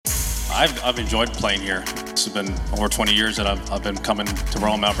I've enjoyed playing here. It's been over 20 years that I've been coming to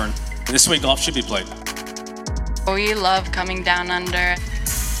Royal Melbourne. This way golf should be played. We love coming down under.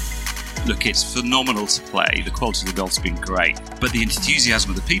 Look, it's phenomenal to play. The quality of the golf's been great, but the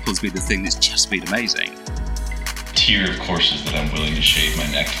enthusiasm of the people has been the thing that's just been amazing. Tier of courses that I'm willing to shave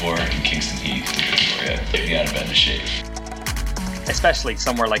my neck for in Kingston Heath and Victoria. Get me out of bed to shave. Especially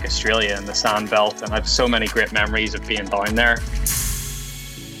somewhere like Australia in the sand belt, and I have so many great memories of being down there.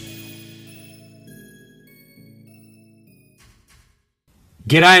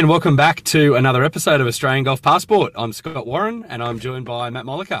 G'day and welcome back to another episode of Australian Golf Passport. I'm Scott Warren and I'm joined by Matt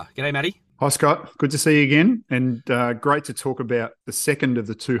Mollica. G'day, Matty. Hi, Scott. Good to see you again, and great to talk about the second of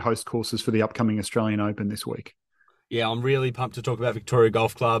the two host courses for the upcoming Australian Open this week. Yeah, I'm really pumped to talk about Victoria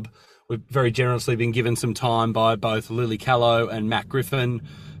Golf Club. We've very generously been given some time by both Lillie Callow and Matt Griffin,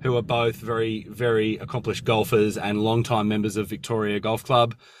 who are both very, very accomplished golfers and long-time members of Victoria Golf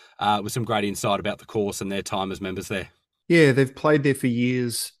Club, with some great insight about the course and their time as members there. Yeah, they've played there for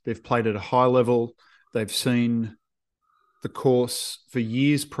years. They've played at a high level. They've seen the course for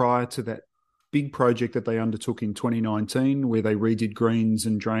years prior to that big project that they undertook in 2019, where they redid greens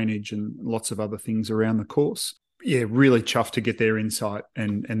and drainage and lots of other things around the course. Yeah, really chuffed to get their insight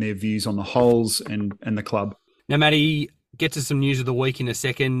and their views on the holes and the club. Now, Matty, get to some news of the week in a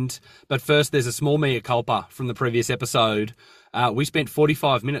second, but first there's a small mea culpa from the previous episode. We spent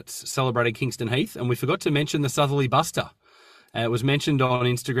 45 minutes celebrating Kingston Heath and we forgot to mention the Southerly Buster. It was mentioned on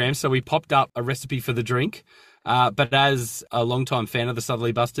Instagram, so we popped up a recipe for the drink. But as a long-time fan of the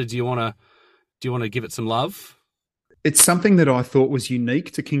Southerly Buster, do you want to give it some love? It's something that I thought was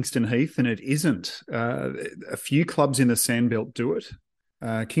unique to Kingston Heath, and it isn't. A few clubs in the Sandbelt do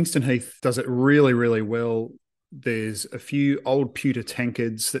it. Kingston Heath does it really, really well. There's a few old pewter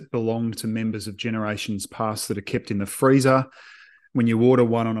tankards that belong to members of generations past that are kept in the freezer. When you order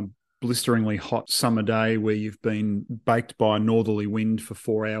one on a blisteringly hot summer day where you've been baked by a northerly wind for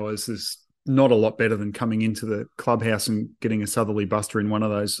 4 hours, there's not a lot better than coming into the clubhouse and getting a Southerly Buster in one of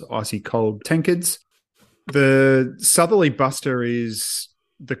those icy cold tankards. The Southerly Buster is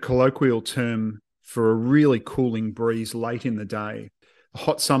the colloquial term for a really cooling breeze late in the day. A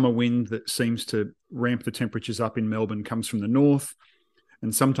hot summer wind that seems to ramp the temperatures up in Melbourne comes from the north,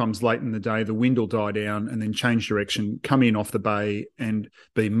 and sometimes late in the day, the wind will die down and then change direction, come in off the bay and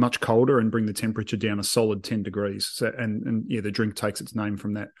be much colder and bring the temperature down a solid 10 degrees. So, and the drink takes its name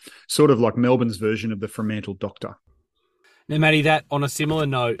from that. Sort of like Melbourne's version of the Fremantle Doctor. Now, Matty, that on a similar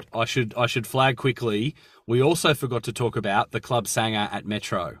note, I should flag quickly, we also forgot to talk about the club sanger at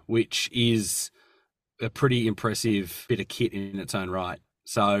Metro, which is a pretty impressive bit of kit in its own right.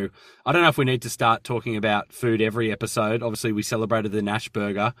 So I don't know if we need to start talking about food every episode. Obviously, we celebrated the Nash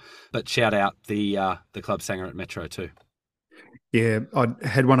Burger, but shout out the club sanger at Metro too. Yeah, I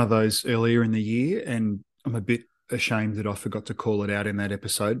had one of those earlier in the year, and I'm a bit ashamed that I forgot to call it out in that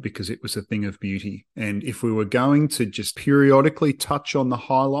episode because it was a thing of beauty. And if we were going to just periodically touch on the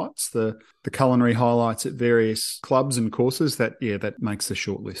highlights, the culinary highlights at various clubs and courses, that makes the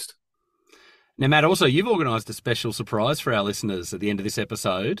short list. Now, Matt, also you've organised a special surprise for our listeners at the end of this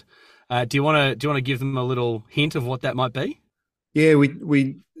episode. Do you want to give them a little hint of what that might be? Yeah,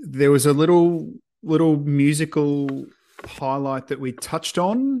 there was a little musical highlight that we touched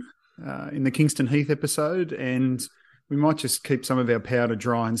on in the Kingston Heath episode, and we might just keep some of our powder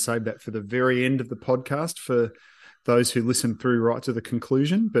dry and save that for the very end of the podcast for those who listen through right to the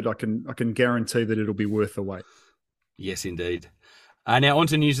conclusion. But I can guarantee that it'll be worth the wait. Yes, indeed. Now, on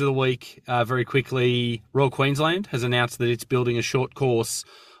to news of the week. Very quickly, Royal Queensland has announced that it's building a short course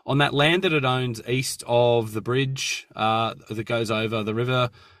on that land that it owns east of the bridge that goes over the river.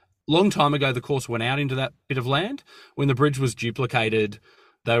 Long time ago, the course went out into that bit of land. When the bridge was duplicated,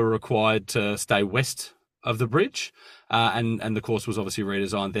 they were required to stay west of the bridge. And the course was obviously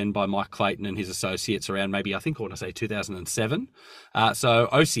redesigned then by Mike Clayton and his associates around maybe, I think I want to say 2007. So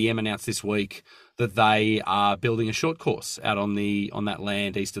OCM announced this week that they are building a short course out on that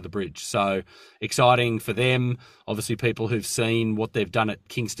land east of the bridge. So exciting for them. Obviously, people who've seen what they've done at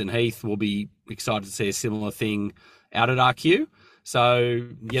Kingston Heath will be excited to see a similar thing out at RQ. So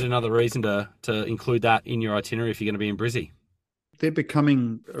yet another reason to include that in your itinerary if you're going to be in Brizzy. They're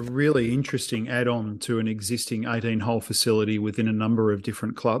becoming a really interesting add-on to an existing 18-hole facility within a number of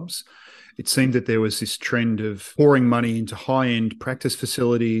different clubs. It seemed that there was this trend of pouring money into high-end practice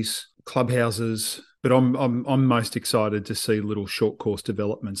facilities, clubhouses, but I'm most excited to see little short course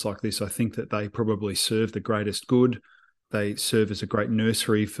developments like this. I think that they probably serve the greatest good. They serve as a great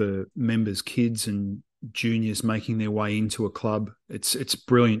nursery for members' kids and juniors making their way into a club. It's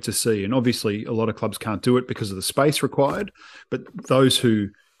brilliant to see. And obviously a lot of clubs can't do it because of the space required, but those who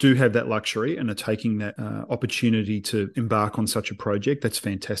do have that luxury and are taking that opportunity to embark on such a project, that's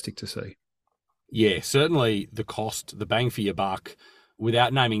fantastic to see. Yeah, certainly the cost, the bang for your buck.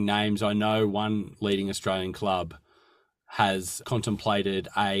 Without naming names, I know one leading Australian club has contemplated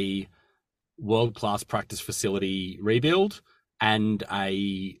a world-class practice facility rebuild and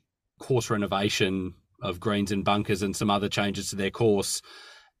a course renovation of greens and bunkers and some other changes to their course.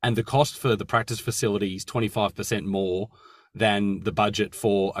 And the cost for the practice facility is 25% more than the budget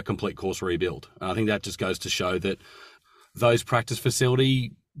for a complete course rebuild. And I think that just goes to show that those practice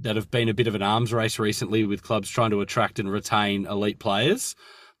facility that have been a bit of an arms race recently with clubs trying to attract and retain elite players,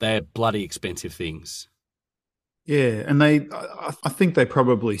 they're bloody expensive things. Yeah, and I think they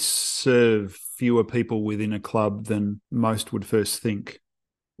probably serve fewer people within a club than most would first think.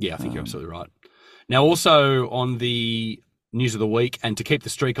 Yeah, I think you're absolutely right. Now, also on the news of the week, and to keep the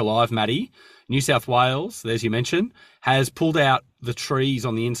streak alive, Matty, New South Wales, as you mentioned, has pulled out the trees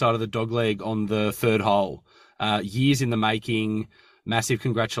on the inside of the dogleg on the third hole. Years in the making. Massive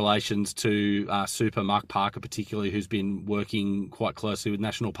congratulations to Super Mark Parker, particularly, who's been working quite closely with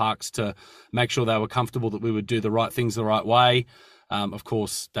National Parks to make sure they were comfortable that we would do the right things the right way. Of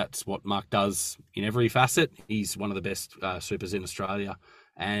course, that's what Mark does in every facet. He's one of the best supers in Australia.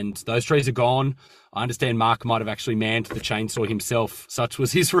 And those trees are gone. I understand Mark might have actually manned the chainsaw himself. Such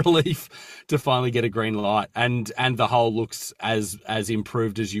was his relief to finally get a green light. And the hole looks as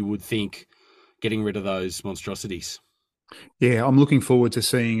improved as you would think, getting rid of those monstrosities. Yeah, I'm looking forward to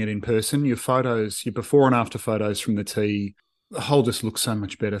seeing it in person. Your photos, your before and after photos from the tee, the hole just looks so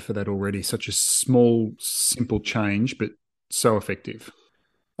much better for that already. Such a small, simple change, but so effective.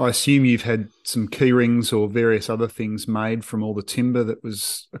 I assume you've had some key rings or various other things made from all the timber that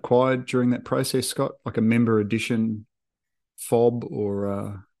was acquired during that process, Scott, like a member edition fob or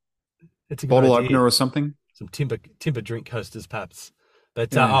a bottle opener or something. Some timber drink coasters, perhaps. But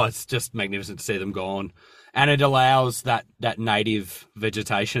it's just magnificent to see them gone. And it allows that native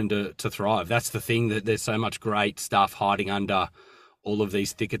vegetation to thrive. That's the thing, that there's so much great stuff hiding under all of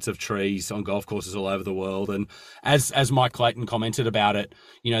these thickets of trees on golf courses all over the world. And as Mike Clayton commented about it,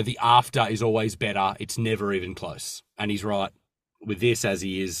 the after is always better. It's never even close. And he's right with this, as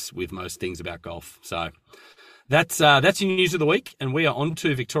he is with most things about golf. So that's your news of the week. And we are on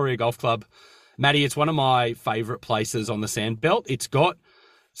to Victoria Golf Club. Matty, it's one of my favourite places on the Sandbelt. It's got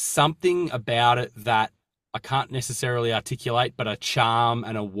something about it that I can't necessarily articulate, but a charm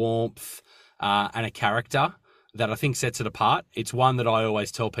and a warmth and a character that I think sets it apart. It's one that I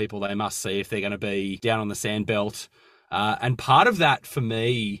always tell people they must see if they're going to be down on the Sandbelt. And part of that, for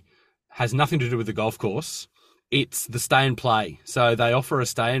me, has nothing to do with the golf course. It's the stay and play. So they offer a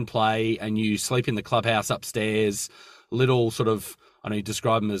stay and play, and you sleep in the clubhouse upstairs, little sort of, I know you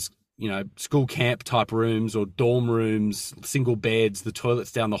describe them as, school camp type rooms or dorm rooms, single beds, the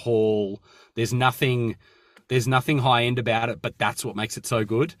toilets down the hall. There's nothing high end about it, but that's what makes it so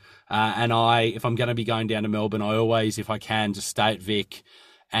good. And if I'm going to be going down to Melbourne, I always, if I can, just stay at Vic.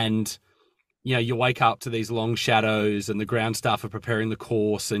 And, you wake up to these long shadows and the ground staff are preparing the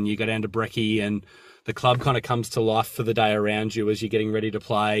course, and you go down to Brekkie and the club kind of comes to life for the day around you as you're getting ready to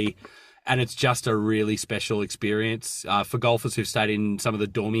play. And it's just a really special experience. For golfers who've stayed in some of the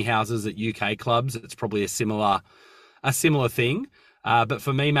dormy houses at UK clubs, it's probably a similar thing. But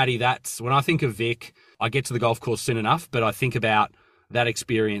for me, Matty, that's when I think of Vic, I get to the golf course soon enough, but I think about that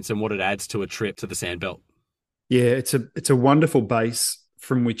experience and what it adds to a trip to the Sandbelt. Yeah, it's a wonderful base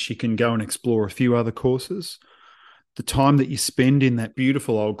from which you can go and explore a few other courses. The time that you spend in that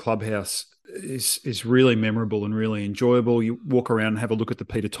beautiful old clubhouse is really memorable and really enjoyable. You walk around and have a look at the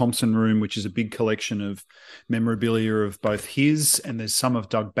Peter Thompson room, which is a big collection of memorabilia of both his, and there's some of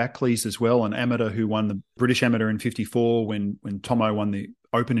Doug Backley's as well, an amateur who won the British Amateur in 54 when Tomo won the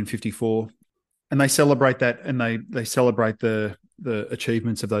Open in 54. And they celebrate that, and they celebrate the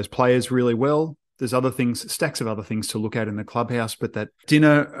achievements of those players really well. There's other things, stacks of other things to look at in the clubhouse, but that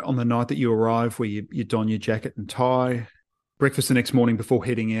dinner on the night that you arrive where you don your jacket and tie, breakfast the next morning before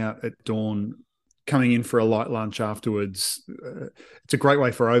heading out at dawn, coming in for a light lunch afterwards. It's a great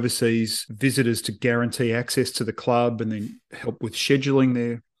way for overseas visitors to guarantee access to the club and then help with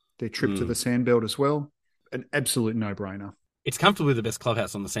scheduling their trip to the Sandbelt as well. An absolute no-brainer. It's comfortably the best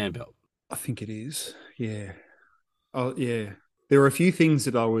clubhouse on the Sandbelt. I think it is, yeah. Oh, yeah. There were a few things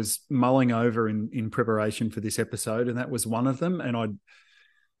that I was mulling over in preparation for this episode, and that was one of them. And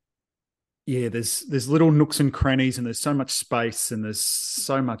there's little nooks and crannies, and there's so much space, and there's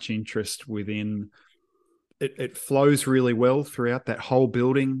so much interest within. It flows really well throughout that whole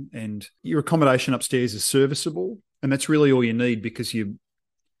building, and your accommodation upstairs is serviceable, and that's really all you need, because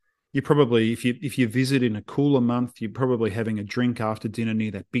you're probably, if you visit in a cooler month, you're probably having a drink after dinner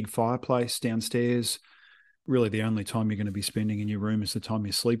near that big fireplace downstairs. Really, the only time you're going to be spending in your room is the time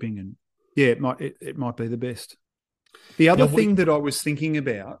you're sleeping, and yeah, it might be the best. The other thing that I was thinking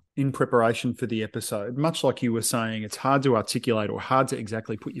about in preparation for the episode, much like you were saying, it's hard to articulate or hard to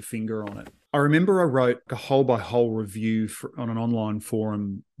exactly put your finger on it. I remember I wrote a hole-by-hole review on an online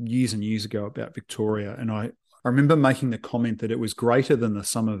forum years and years ago about Victoria, and I remember making the comment that it was greater than the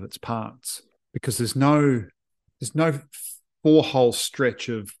sum of its parts, because there's no 4-hole stretch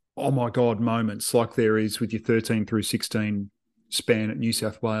of, oh my God, moments like there is with your 13 through 16 span at New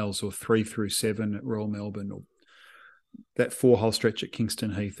South Wales, or 3 through 7 at Royal Melbourne, or that 4-hole stretch at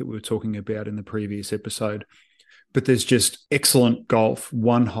Kingston Heath that we were talking about in the previous episode. But there's just excellent golf,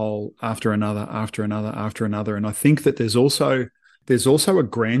 one hole after another, after another, after another. And I think that there's also a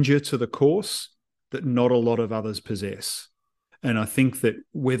grandeur to the course that not a lot of others possess. And I think that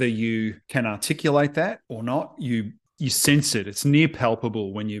whether you can articulate that or not, you sense it. It's near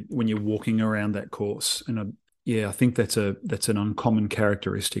palpable when you're walking around that course. And I think that's an uncommon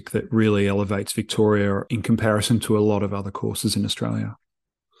characteristic that really elevates Victoria in comparison to a lot of other courses in Australia.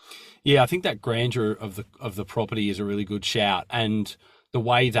 Yeah, I think that grandeur of the property is a really good shout, and the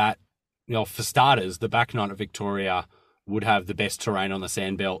way that, for starters, the back nine at Victoria would have the best terrain on the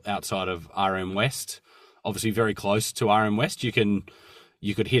sandbelt outside of RM West. Obviously, very close to RM West, you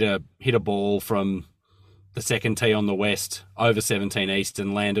could hit a ball from the second tee on the west over 17 east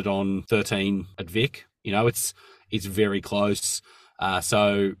and land it on 13 at Vic. It's very close,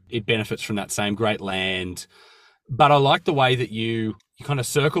 so it benefits from that same great land. But I like the way that you kind of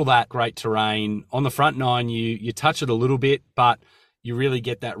circle that great terrain. On the front nine, you touch it a little bit, but you really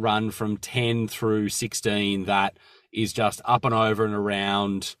get that run from 10 through 16 that is just up and over and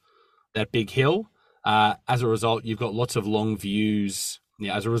around that big hill. As a result, you've got lots of long views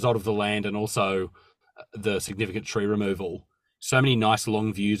as a result of the land and also the significant tree removal. So many nice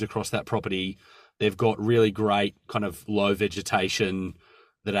long views across that property. They've got really great kind of low vegetation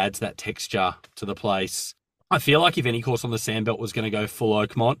that adds that texture to the place. I feel like if any course on the sandbelt was going to go full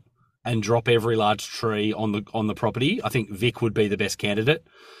Oakmont and drop every large tree on the property, I think Vic would be the best candidate.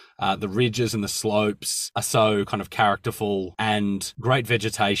 The ridges and the slopes are so kind of characterful, and great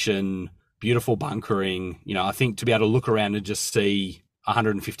vegetation, beautiful bunkering. I think to be able to look around and just see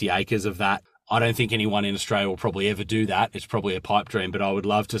 150 acres of that, I don't think anyone in Australia will probably ever do that. It's probably a pipe dream, but I would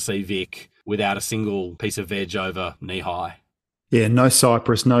love to see Vic without a single piece of veg over knee high. Yeah, no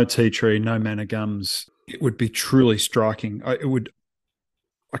cypress, no tea tree, no manna gums. It would be truly striking.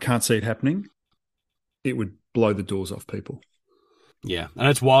 I can't see it happening. It would blow the doors off people. Yeah, and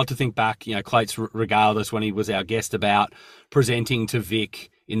it's wild to think back, Clates regaled us when he was our guest about presenting to Vic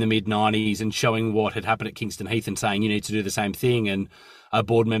in the mid-90s and showing what had happened at Kingston Heath and saying you need to do the same thing, and a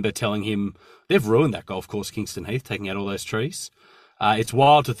board member telling him they've ruined that golf course, Kingston Heath, taking out all those trees. It's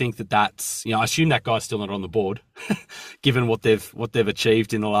wild to think that's, I assume that guy's still not on the board, given what they've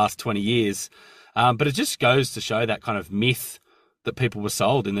achieved in the last 20 years. But it just goes to show that kind of myth that people were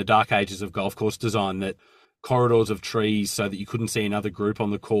sold in the dark ages of golf course design, that corridors of trees so that you couldn't see another group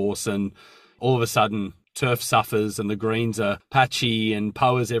on the course, and all of a sudden turf suffers and the greens are patchy and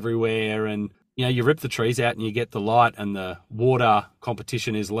poas everywhere, and you rip the trees out and you get the light, and the water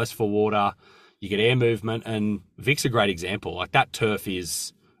competition is less for water. You get air movement, and Vic's a great example. Like, that turf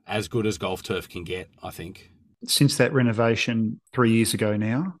is as good as golf turf can get, I think. Since that renovation 3 years ago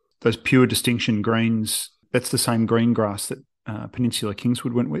now, those pure distinction greens, that's the same green grass that Peninsula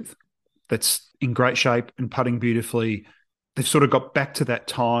Kingswood went with. That's in great shape and putting beautifully. They've sort of got back to that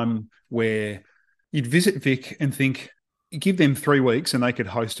time where you'd visit Vic and think, give them 3 weeks and they could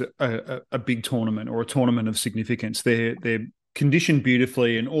host a big tournament or a tournament of significance. They're conditioned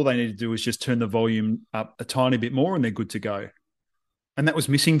beautifully, and all they need to do is just turn the volume up a tiny bit more and they're good to go. And that was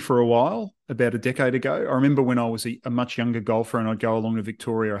missing for a while, about a decade ago. I remember when I was a much younger golfer and I'd go along to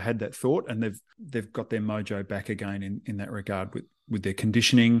Victoria, I had that thought, and they've got their mojo back again in that regard with their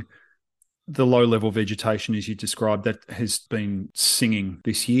conditioning. The low-level vegetation, as you described, that has been singing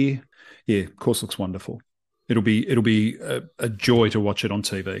this year. Yeah, course looks wonderful. It'll be a joy to watch it on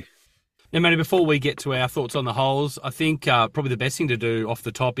TV. Now, Matty, before we get to our thoughts on the holes, I think probably the best thing to do off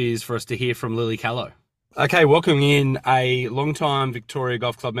the top is for us to hear from Lillie Callow. Okay, welcoming in a long-time Victoria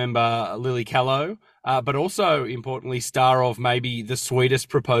Golf Club member, Lillie Callow, but also, importantly, star of maybe the sweetest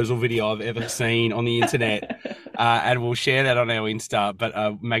proposal video I've ever seen on the internet. And we'll share that on our Insta, but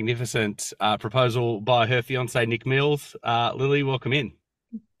a magnificent proposal by her fiancé, Nick Mills. Lillie, welcome in.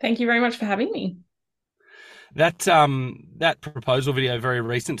 Thank you very much for having me. That proposal video very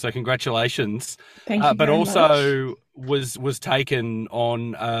recent, so congratulations. Thank you but very also was taken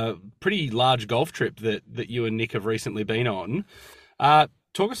on a pretty large golf trip that you and Nick have recently been on.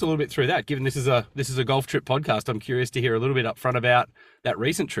 Talk us a little bit through that. Given this is a golf trip podcast, I'm curious to hear a little bit up front about that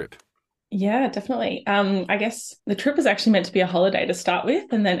recent trip. Yeah, definitely. I guess the trip was actually meant to be a holiday to start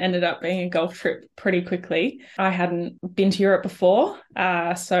with, and then ended up being a golf trip pretty quickly. I hadn't been to Europe before,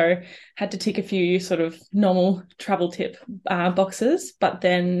 so had to tick a few sort of normal travel tip boxes, but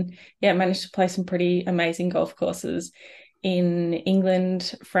then, managed to play some pretty amazing golf courses in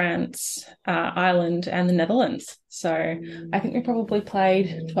England, France, Ireland, and the Netherlands. So I think we probably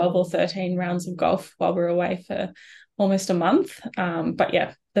played 12 or 13 rounds of golf while we were away for almost a month. But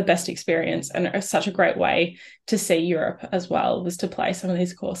yeah, the best experience, and such a great way to see Europe as well, was to play some of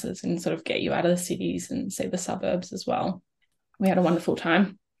these courses and sort of get you out of the cities and see the suburbs as well. We had a wonderful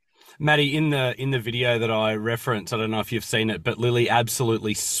time. Maddie, in the video that I referenced, I don't know if you've seen it, but Lillie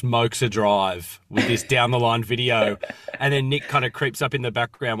absolutely smokes a drive with this down the line video, and then Nick kind of creeps up in the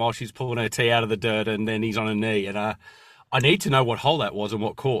background while she's pulling her tee out of the dirt, and then he's on a knee. And I need to know what hole that was and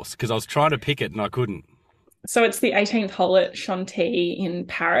what course, because I was trying to pick it and I couldn't. So it's the 18th hole at Chantilly in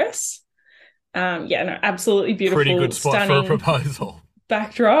Paris. Absolutely beautiful. Pretty good spot for a proposal.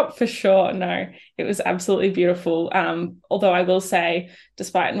 Backdrop for sure. No, it was absolutely beautiful. Although I will say,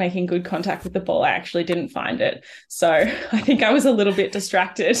 despite making good contact with the ball, I actually didn't find it. So I think I was a little bit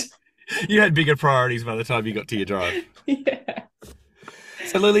distracted. You had bigger priorities by the time you got to your drive. Yeah.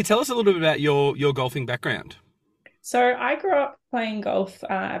 So Lillie, tell us a little bit about your golfing background. So I grew up playing golf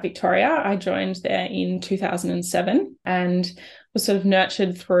at Victoria. I joined there in 2007 and was sort of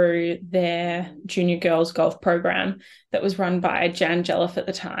nurtured through their junior girls golf program that was run by Jan Jelliff at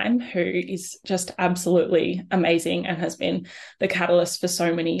the time, who is just absolutely amazing and has been the catalyst for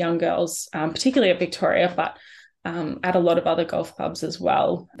so many young girls, particularly at Victoria, but at a lot of other golf clubs as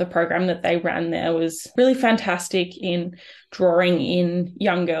well. The program that they ran there was really fantastic in drawing in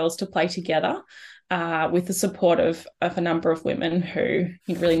young girls to play together. With the support of a number of women who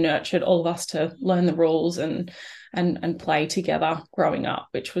really nurtured all of us to learn the rules and play together growing up,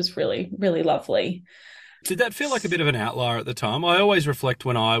 which was really, really lovely. Did that feel like a bit of an outlier at the time? I always reflect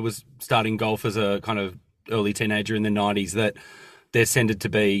when I was starting golf as a kind of early teenager in the 90s that there tended to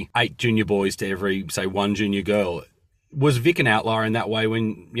be 8 junior boys to every, say, 1 junior girl. Was Vic an outlier in that way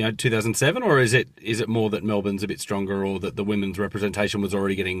when, 2007, or is it more that Melbourne's a bit stronger, or that the women's representation was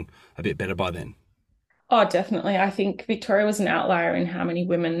already getting a bit better by then? Oh, definitely. I think Victoria was an outlier in how many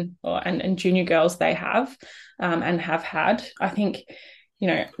women and junior girls they have and have had. I think,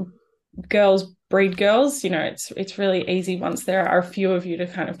 girls breed girls. It's really easy once there are a few of you to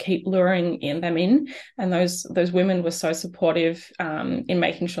kind of keep luring them in. And those women were so supportive in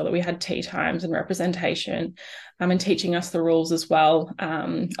making sure that we had tea times and representation, and teaching us the rules as well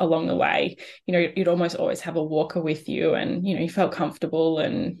along the way. You'd almost always have a walker with you, and you felt comfortable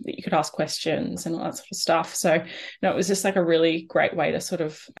and that you could ask questions and all that sort of stuff. So it was just like a really great way to sort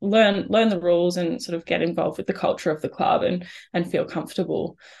of learn the rules and sort of get involved with the culture of the club and feel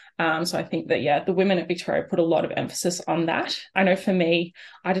comfortable. So I think that, the women at Victoria put a lot of emphasis on that. I know for me,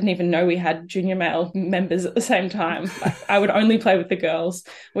 I didn't even know we had junior male members at the same time. I would only play with the girls,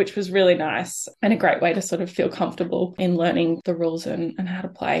 which was really nice and a great way to sort of feel comfortable in learning the rules and how to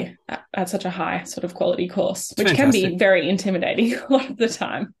play at such a high sort of quality course, which Fantastic. Can be very intimidating a lot of the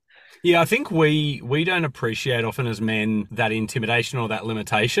time. Yeah, I think we don't appreciate often as men that intimidation or that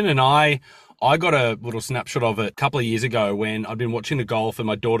limitation. And I got a little snapshot of it a couple of years ago when I'd been watching the golf and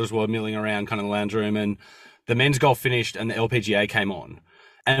my daughters were milling around kind of the lounge room, and the men's golf finished and the LPGA came on.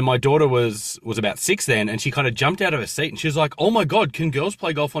 And my daughter was about 6 then, and she kind of jumped out of her seat and she was like, "Oh my God, can girls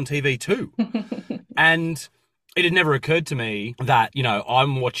play golf on TV too?" And it had never occurred to me that,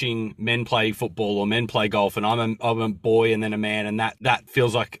 I'm watching men play football or men play golf, and I'm a boy and then a man, and that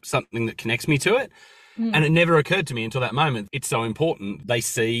feels like something that connects me to it. And it never occurred to me until that moment. It's so important. They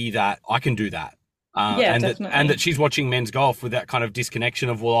see that I can do that. And that she's watching men's golf with that kind of disconnection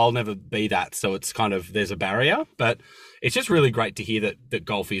of, well, I'll never be that. So it's kind of, there's a barrier. But it's just really great to hear that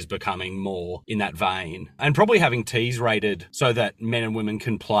golf is becoming more in that vein, and probably having tees rated so that men and women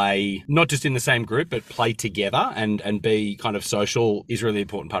can play not just in the same group, but play together and be kind of social is really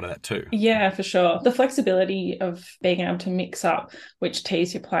important part of that too. Yeah, for sure. The flexibility of being able to mix up which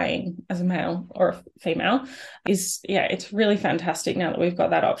tees you're playing as a male or a female is, it's really fantastic now that we've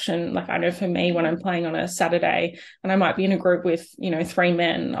got that option. Like I know for me, when I'm playing on a Saturday and I might be in a group with, 3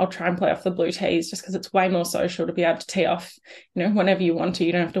 men, I'll try and play off the blue tees just because it's way more social to be able to tee off, whenever you want to.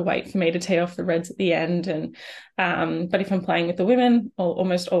 You don't have to wait for me to tee off the reds at the end. And but if I'm playing with the women, I'll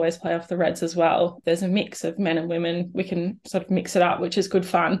almost always play off the reds as well. There's a mix of men and women. We can sort of mix it up, which is good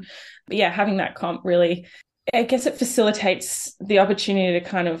fun. But yeah, having that comp really, I guess it facilitates the opportunity to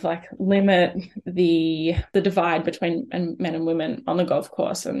kind of like limit the divide between men and women on the golf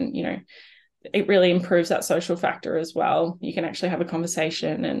course. And, it really improves that social factor as well. You can actually have a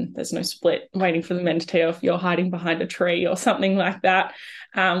conversation and there's no split waiting for the men to tee off. You're hiding behind a tree or something like that,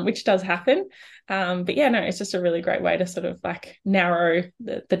 which does happen. But yeah, no, it's just a really great way to sort of like narrow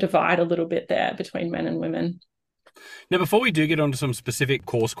the divide a little bit there between men and women. Now, before we do get onto some specific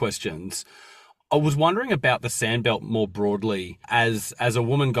course questions, I was wondering about the Sandbelt more broadly. As a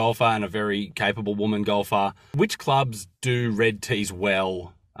woman golfer and a very capable woman golfer, which clubs do red tees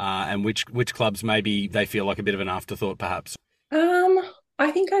well? And which clubs maybe they feel like a bit of an afterthought, perhaps?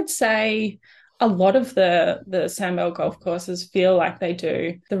 I think I'd say a lot of the Sandbelt golf courses feel like they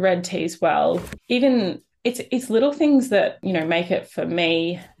do the red tees well. Even it's little things that make it for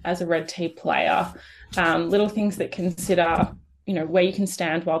me as a red tee player. Little things that consider where you can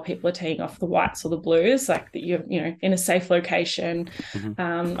stand while people are teeing off the whites or the blues, like that you're in a safe location.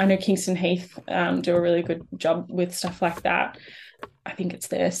 Mm-hmm. I know Kingston Heath do a really good job with stuff like that. I think it's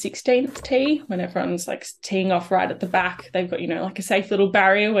their 16th tee when everyone's like teeing off right at the back. They've got, like a safe little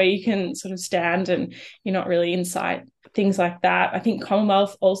barrier where you can sort of stand and you're not really inside, things like that. I think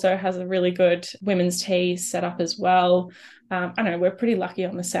Commonwealth also has a really good women's tee set up as well. I know we're pretty lucky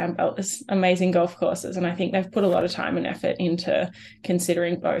on the Sandbelt. There's amazing golf courses, and I think they've put a lot of time and effort into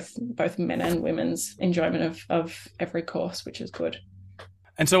considering both men and women's enjoyment of every course, which is good.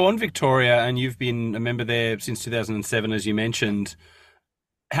 And so on Victoria, and you've been a member there since 2007, as you mentioned,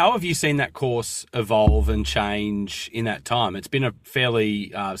 how have you seen that course evolve and change in that time? It's been a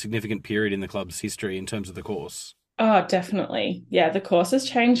fairly significant period in the club's history in terms of the course. Oh, definitely. Yeah, the course has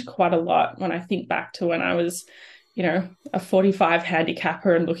changed quite a lot when I think back to when I was, a 45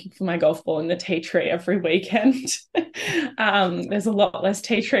 handicapper and looking for my golf ball in the tea tree every weekend. There's a lot less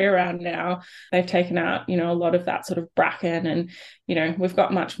tea tree around now. They've taken out, a lot of that sort of bracken, and, we've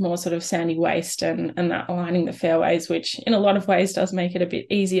got much more sort of sandy waste and that aligning the fairways, which in a lot of ways does make it a bit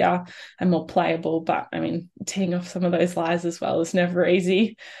easier and more playable. But I mean, teeing off some of those lies as well is never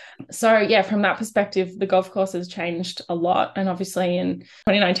easy. So yeah, from that perspective, the golf course has changed a lot. And obviously in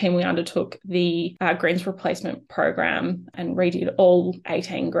 2019, we undertook the greens replacement program and redid all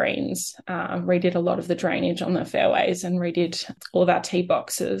 18 greens, redid a lot of the drainage on the fairways and redid all of our tee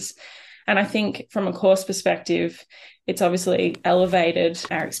boxes. And I think from a course perspective, it's obviously elevated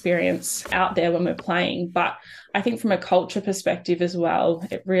our experience out there when we're playing. But I think from a culture perspective as well,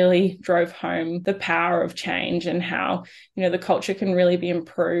 it really drove home the power of change and how, the culture can really be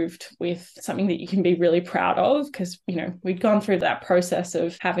improved with something that you can be really proud of. Because, we'd gone through that process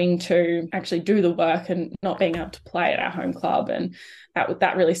of having to actually do the work and not being able to play at our home club. And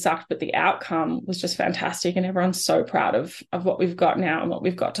that really sucked. But the outcome was just fantastic. And everyone's so proud of what we've got now and what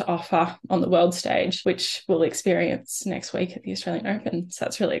we've got to offer on the world stage, which we'll experience next week at the Australian Open. So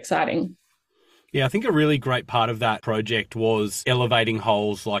that's really exciting. Yeah, I think a really great part of that project was elevating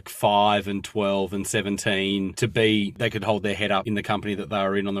holes like 5 and 12 and 17 to be, they could hold their head up in the company that they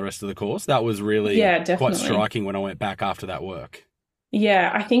were in on the rest of the course. That was really quite striking when I went back after that work.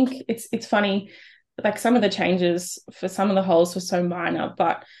 Yeah, I think it's funny, like some of the changes for some of the holes were so minor,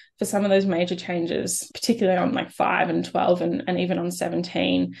 but for some of those major changes, particularly on like 5 and 12 and even on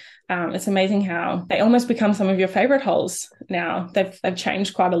 17, it's amazing how they almost become some of your favorite holes now. They've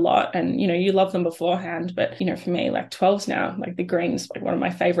changed quite a lot, and you love them beforehand, but for me, like 12's now, like the green's like one of my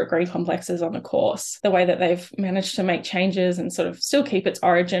favorite green complexes on the course. The way that they've managed to make changes and sort of still keep its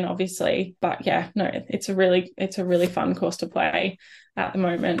origin, obviously, but yeah, no, it's a really fun course to play at the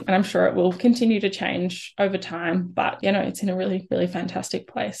moment, and I'm sure it will continue to change over time, but it's in a really, really fantastic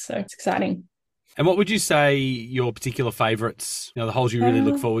place, so it's exciting. And what would you say your particular favourites, the holes you really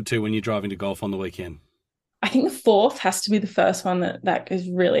look forward to when you're driving to golf on the weekend? I think the 4th has to be the first one that is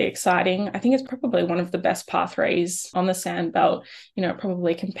really exciting. I think it's probably one of the best par 3s on the Sandbelt. It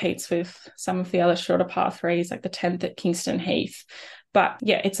probably competes with some of the other shorter par 3s, like the 10th at Kingston Heath. But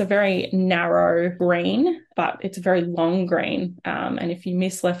yeah, it's a very narrow green, but it's a very long green. And if you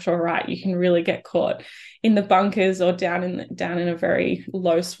miss left or right, you can really get caught in the bunkers or down in a very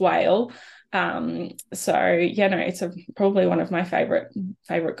low swale. So yeah, no, it's probably one of my favorite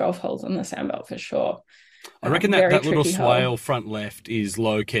golf holes on the Sandbelt for sure. I reckon that little swale front left is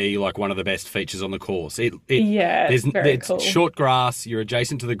low key, like one of the best features on the course. It's cool. Short grass, you're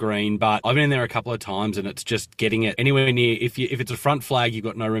adjacent to the green, but I've been in there a couple of times and it's just getting it anywhere near. If it's a front flag, you've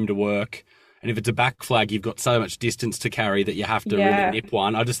got no room to work. And if it's a back flag, you've got so much distance to carry that you have to really nip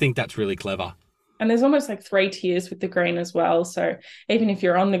one. I just think that's really clever. And there's almost like 3 tiers with the green as well. So even if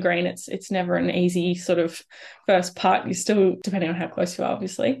you're on the green, it's never an easy sort of first putt. You still, depending on how close you are,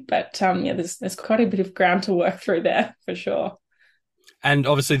 obviously. But there's quite a bit of ground to work through there for sure. And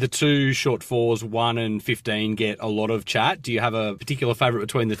obviously the 2 short fours, 1 and 15, get a lot of chat. Do you have a particular favourite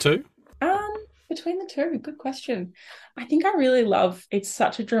between the 2? Between the 2, good question. I think I really love, it's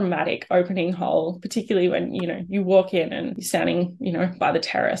such a dramatic opening hole, particularly when, you walk in and you're standing, by the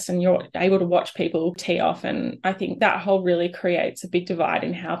terrace and you're able to watch people tee off. And I think that hole really creates a big divide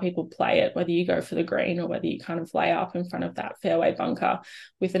in how people play it, whether you go for the green or whether you kind of lay up in front of that fairway bunker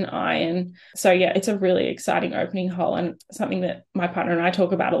with an iron. So yeah, it's a really exciting opening hole. And something that my partner and I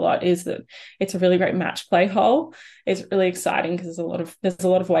talk about a lot is that it's a really great match play hole. It's really exciting because there's a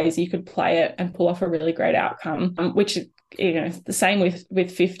lot of ways you could play it and pull off a really great outcome, which the same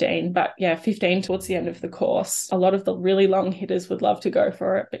with 15. But yeah, 15 towards the end of the course, a lot of the really long hitters would love to go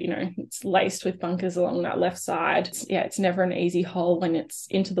for it, but it's laced with bunkers along that left side. It's never an easy hole when it's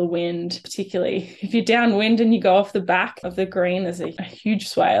into the wind, particularly if you're downwind and you go off the back of the green. There's a huge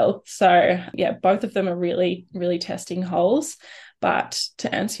swale. So yeah, both of them are really, really testing holes. But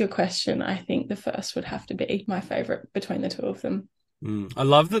to answer your question, I think the first would have to be my favourite between the 2 of them. I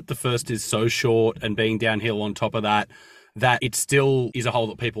love that the first is so short, and being downhill on top of that it still is a hole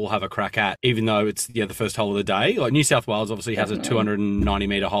that people have a crack at, even though it's the first hole of the day. Like New South Wales obviously has a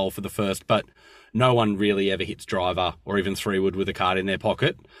 290-metre hole for the first, but no one really ever hits driver or even 3-wood with a card in their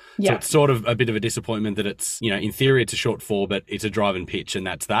pocket. Yeah. So it's sort of a bit of a disappointment that it's, in theory it's a short 4, but it's a drive and pitch and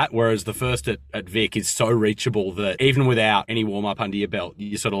that's that. Whereas the first at Vic is so reachable that even without any warm-up under your belt,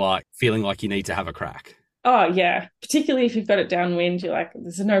 you're sort of like feeling like you need to have a crack. Oh, yeah. Particularly if you've got it downwind, you're like,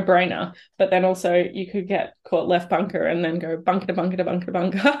 this is a no-brainer. But then also you could get caught left bunker and then go bunker to bunker to bunker to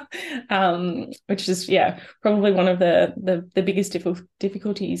bunker, which is, probably one of the biggest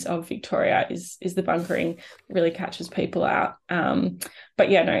difficulties of Victoria is the bunkering. It really catches people out. But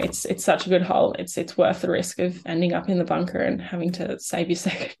yeah, no, it's such a good hole. It's worth the risk of ending up in the bunker and having to save your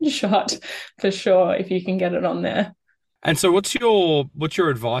second shot for sure if you can get it on there. And so what's your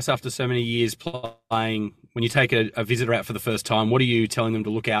advice after so many years playing when you take a visitor out for the first time? What are you telling them to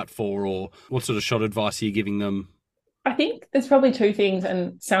look out for, or what sort of shot advice are you giving them? I think there's probably 2 things,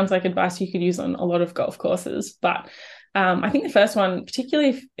 and sounds like advice you could use on a lot of golf courses. But I think the first one,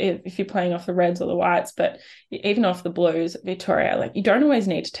 particularly if you're playing off the reds or the whites, but even off the blues at Victoria, you don't always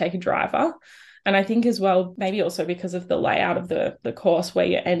need to take a driver. And I think as well, maybe also because of the layout of the course where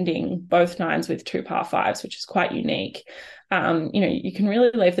you're ending both 9s with 2 par 5s, which is quite unique. You can really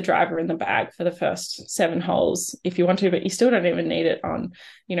leave the driver in the bag for the first 7 holes if you want to, but you still don't even need it on,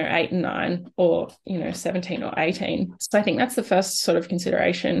 8 and 9 or, 17 or 18. So I think that's the first sort of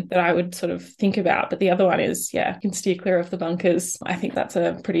consideration that I would sort of think about. But the other one is, you can steer clear of the bunkers. I think that's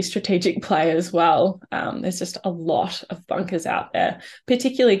a pretty strategic play as well. There's just a lot of bunkers out there,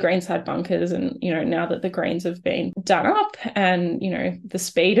 particularly greenside bunkers. And, now that the greens have been done up and, the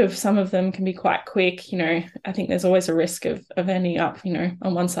speed of some of them can be quite quick, I think there's always a risk of ending up,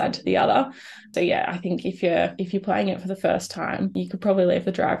 on one side to the other. So yeah, I think if you're playing it for the first time, you could probably leave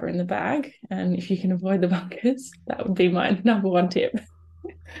the driver in the bag. And if you can avoid the bunkers, that would be my number 1 tip.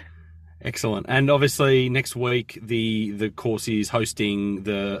 Excellent. And obviously next week, the course is hosting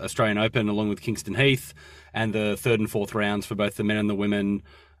the Australian Open along with Kingston Heath, and the 3rd and 4th rounds for both the men and the women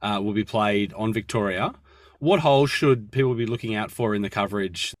will be played on Victoria. What holes should people be looking out for in the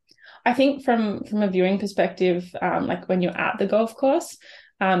coverage? I think from a viewing perspective, when you're at the golf course,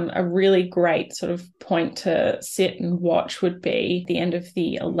 a really great sort of point to sit and watch would be the end of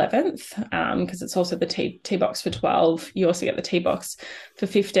the 11th, because it's also the tee box for 12. You also get the tee box for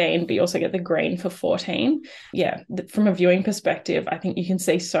 15, but you also get the green for 14. Yeah, from a viewing perspective, I think you can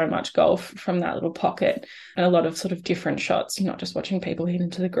see so much golf from that little pocket and a lot of sort of different shots. You're not just watching people hit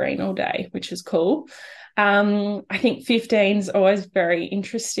into the green all day, which is cool. I think 15 is always very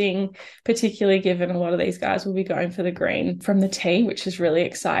interesting, particularly given a lot of these guys will be going for the green from the tee, which is really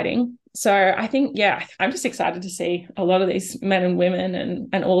exciting. So I think, I'm just excited to see a lot of these men and women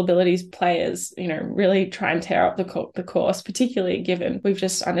and all abilities players, really try and tear up the course, particularly given we've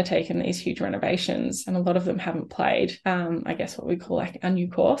just undertaken these huge renovations and a lot of them haven't played, I guess what we call like a new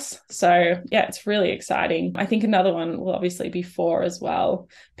course. So yeah, it's really exciting. I think another one will obviously be 4 as well,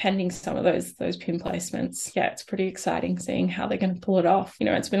 pending some of those pin placements. Yeah, it's pretty exciting seeing how they're going to pull it off.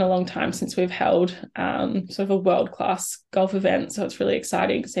 It's been a long time since we've held sort of a world-class golf event, so it's really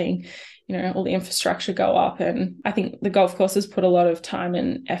exciting seeing all the infrastructure go up. And I think the golf courses put a lot of time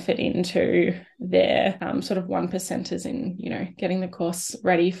and effort into their sort of 1%ers in, getting the course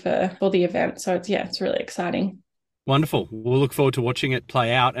ready for the event. So it's really exciting. Wonderful. We'll look forward to watching it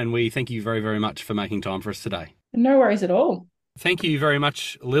play out, and we thank you very, very much for making time for us today. No worries at all. Thank you very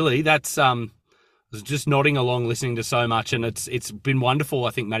much, Lillie. That's I was just nodding along, listening to so much, and it's been wonderful,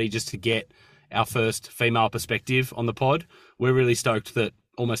 I think, Maddie, just to get our first female perspective on the pod. We're really stoked that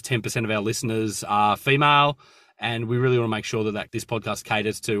almost 10% of our listeners are female, and we really want to make sure that this podcast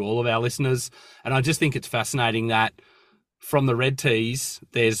caters to all of our listeners. And I just think it's fascinating that from the red tees,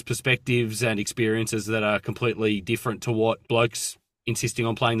 there's perspectives and experiences that are completely different to what blokes insisting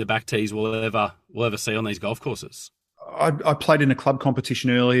on playing the back tees will ever see on these golf courses. I played in a club competition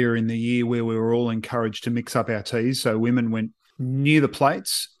earlier in the year where we were all encouraged to mix up our tees. So women went near the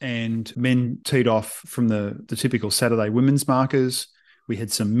plates and men teed off from the typical Saturday women's markers. We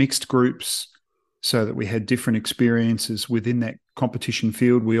had some mixed groups so that we had different experiences within that competition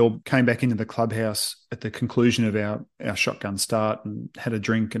field. We all came back into the clubhouse at the conclusion of our shotgun start and had a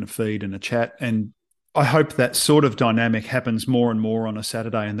drink and a feed and a chat. And I hope that sort of dynamic happens more and more on a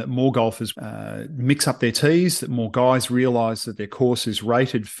Saturday, and that more golfers mix up their tees, that more guys realise that their course is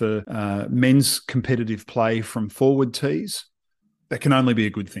rated for men's competitive play from forward tees. That can only be a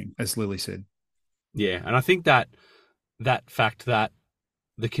good thing, as Lillie said. Yeah, and I think that fact that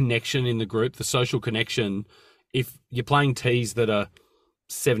the connection in the group, the social connection, if you're playing tees that are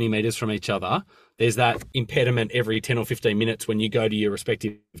 70 metres from each other, there's that impediment every 10 or 15 minutes when you go to your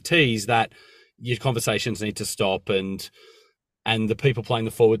respective tees that your conversations need to stop, and the people playing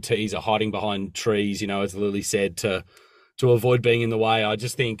the forward tees are hiding behind trees, as Lillie said, to avoid being in the way. I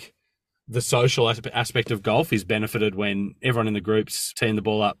just think the social aspect of golf is benefited when everyone in the group's teeing the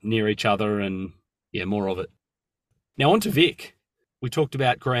ball up near each other, and more of it. Now on to Vic. We talked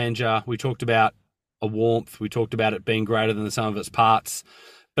about grandeur, we talked about a warmth, we talked about it being greater than the sum of its parts,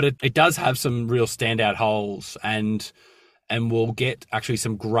 but it does have some real standout holes, and we'll get actually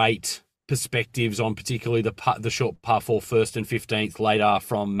some great perspectives on particularly the short par 4 1st and 15th later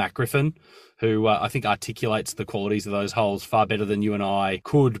from Matt Griffin, who I think articulates the qualities of those holes far better than you and I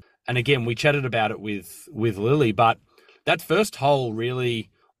could. And again, we chatted about it with Lillie, but that first hole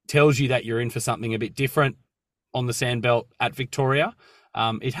really tells you that you're in for something a bit different on the sandbelt at Victoria.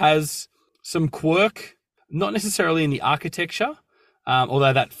 It has some quirk, not necessarily in the architecture,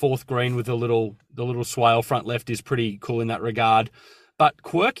 although that fourth green with the little swale front left is pretty cool in that regard, but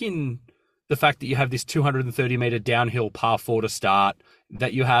quirk in the fact that you have this 230-metre downhill par 4 to start,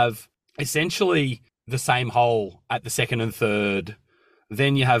 that you have essentially the same hole at the second and third.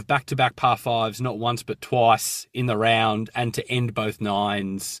 Then you have back-to-back par 5s, not once but twice in the round, and to end both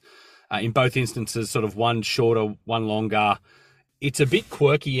nines. In both instances, sort of one shorter, one longer. It's a bit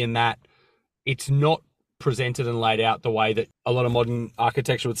quirky in that it's not presented and laid out the way that a lot of modern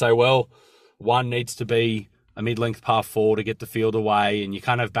architecture would say, well, one needs to be a mid-length par 4 to get the field away, and you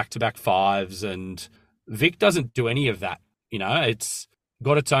can't have back-to-back 5s. And Vic doesn't do any of that. It's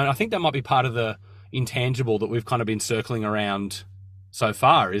got its own. I think that might be part of the intangible that we've kind of been circling around so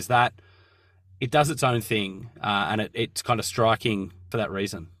far, is that it does its own thing, and it's kind of striking for that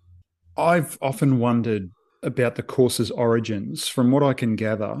reason. I've often wondered about the course's origins. From what I can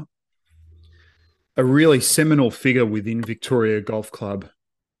gather, a really seminal figure within Victoria Golf Club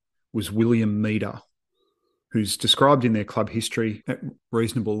was William Meader, who's described in their club history at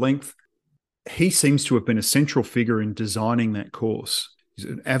reasonable length. He seems to have been a central figure in designing that course. He's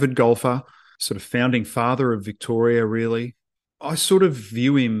an avid golfer, sort of founding father of Victoria, really. I sort of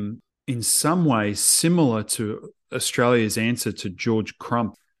view him in some ways similar to Australia's answer to George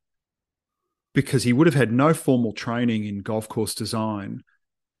Crump, because he would have had no formal training in golf course design,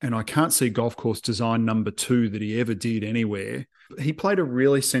 and I can't see golf course design number 2 that he ever did anywhere. He played a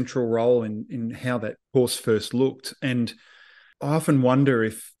really central role in how that course first looked, and I often wonder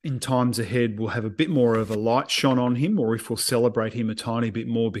if in times ahead we'll have a bit more of a light shone on him, or if we'll celebrate him a tiny bit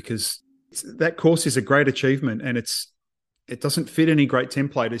more, because that course is a great achievement, and it doesn't fit any great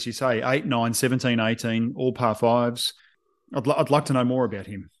template, as you say, 8, 9, 17, 18, all par 5s. I'd like to know more about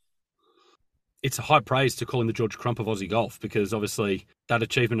him. It's a high praise to call him the George Crump of Aussie golf, because obviously that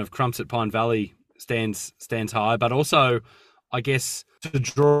achievement of Crumps at Pine Valley stands high. But also, I guess, to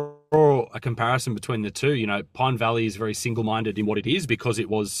draw a comparison between the two, Pine Valley is very single-minded in what it is, because it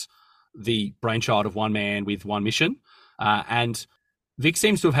was the brainchild of one man with one mission. And Vic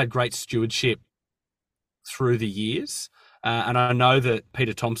seems to have had great stewardship through the years. And I know that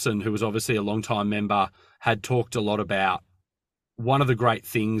Peter Thompson, who was obviously a long-time member, had talked a lot about one of the great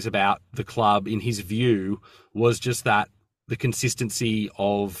things about the club, in his view, was just that the consistency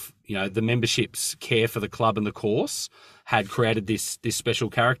of, the membership's care for the club and the course had created this special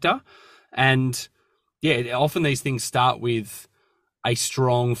character. And yeah, often these things start with a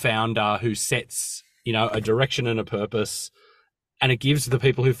strong founder who sets, a direction and a purpose, and it gives the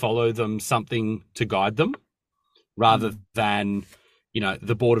people who follow them something to guide them rather than,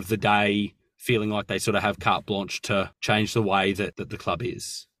 the board of the day feeling like they sort of have carte blanche to change the way that the club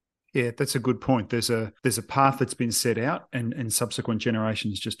is. Yeah, that's a good point. There's a path that's been set out and subsequent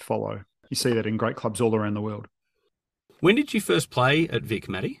generations just follow. You see that in great clubs all around the world. When did you first play at Vic,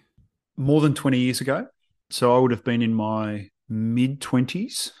 Matty? More than 20 years ago. So I would have been in my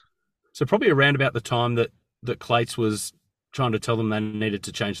mid-20s. So probably around about the time that Clates was trying to tell them they needed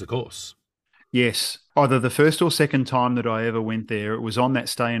to change the course. Yes. Either the first or second time that I ever went there, it was on that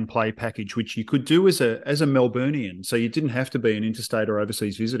stay and play package, which you could do as a Melburnian. So you didn't have to be an interstate or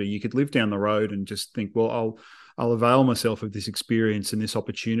overseas visitor. You could live down the road and just think, well, I'll avail myself of this experience and this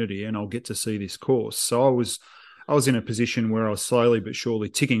opportunity, and I'll get to see this course. So I was in a position where I was slowly but surely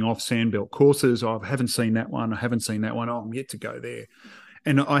ticking off Sandbelt courses. I haven't seen that one. I haven't seen that one. Oh, I'm yet to go there.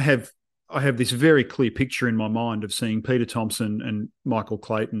 And I have this very clear picture in my mind of seeing Peter Thompson and Michael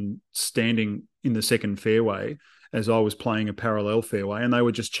Clayton standing in the second fairway as I was playing a parallel fairway, and they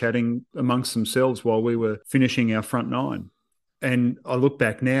were just chatting amongst themselves while we were finishing our front nine. And I look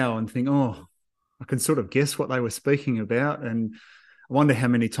back now and think, I can sort of guess what they were speaking about, and I wonder how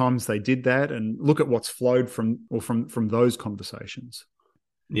many times they did that, and look at what's flowed from those conversations.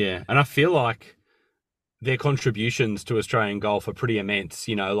 Yeah, and I feel like their contributions to Australian golf are pretty immense.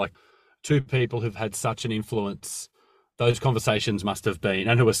 Like two people who've had such an influence, those conversations must have been,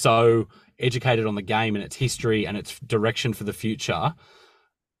 and who are so educated on the game and its history and its direction for the future.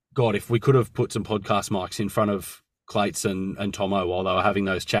 God, if we could have put some podcast mics in front of Clates and Tomo while they were having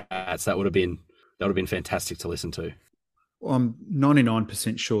those chats, that would have been fantastic to listen to. Well, I'm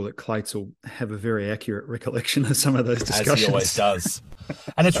 99% sure that Clates will have a very accurate recollection of some of those discussions. As he always does.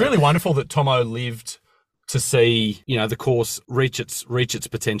 And it's really wonderful that Tomo lived to see, the course reach its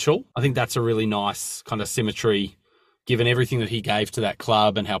potential. I think that's a really nice kind of symmetry, given everything that he gave to that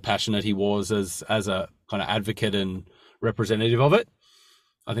club and how passionate he was as a kind of advocate and representative of it.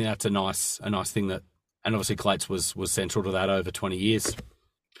 I think that's a nice thing that, and obviously Clates was central to that over 20 years.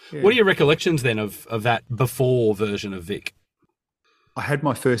 Yeah. What are your recollections then of that before version of Vic? I had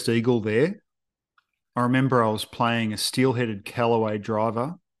my first eagle there. I remember I was playing a steel-headed Callaway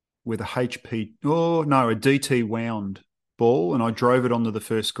driver with a DT wound ball, and I drove it onto the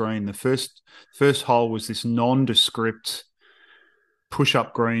first green. The first hole was this nondescript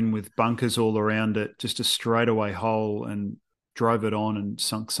push-up green with bunkers all around it, just a straightaway hole, and drove it on and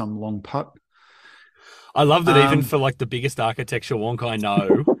sunk some long putt. I love that even for like the biggest architecture wonk I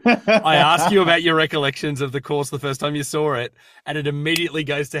know, I ask you about your recollections of the course the first time you saw it, and it immediately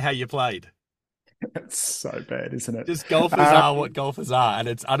goes to how you played. That's so bad, isn't it? Just golfers are what golfers are, and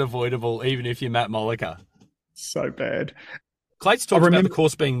it's unavoidable even if you're Matt Molliker. So bad. Clates talked about the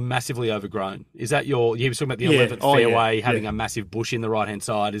course being massively overgrown. Is that he was talking about the 11th fairway having a massive bush in the right-hand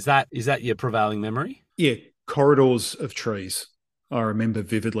side. Is that your prevailing memory? Yeah, corridors of trees. I remember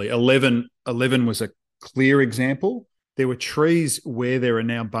vividly. 11 was a clear example. There were trees where there are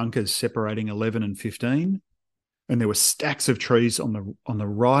now bunkers separating 11 and 15, and there were stacks of trees on the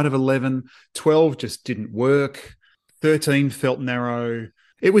right of 11. 12 just didn't work. 13 felt narrow.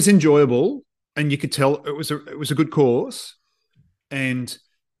 It was enjoyable, and you could tell it was a good course. And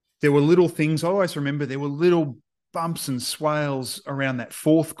there were little things. I always remember there were little bumps and swales around that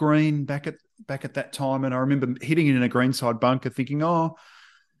fourth green back at that time, and I remember hitting it in a greenside bunker, thinking,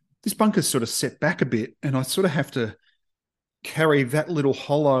 this bunker's sort of set back a bit, and I sort of have to carry that little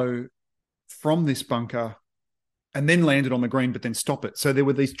hollow from this bunker and then land it on the green, but then stop it. So there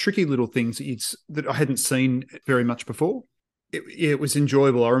were these tricky little things that I hadn't seen very much before. It was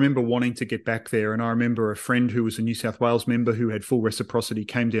enjoyable. I remember wanting to get back there, and I remember a friend who was a New South Wales member who had full reciprocity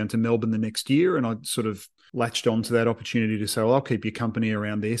came down to Melbourne the next year, and I sort of latched onto that opportunity to say, well, I'll keep you company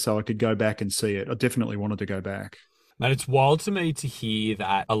around there so I could go back and see it. I definitely wanted to go back. Mate, it's wild to me to hear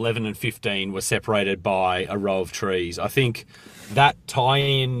that 11 and 15 were separated by a row of trees. I think that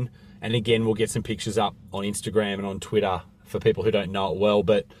tie-in, and again, we'll get some pictures up on Instagram and on Twitter for people who don't know it well,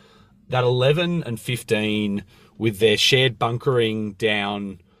 but that 11 and 15 with their shared bunkering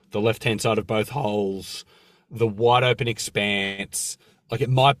down the left-hand side of both holes, the wide open expanse, like it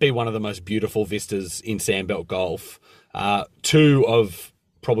might be one of the most beautiful vistas in Sandbelt golf. Two of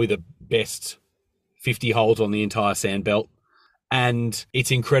probably the best 50 holes on the entire Sandbelt. And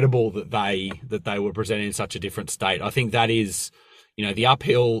it's incredible that they were presented in such a different state. I think that is,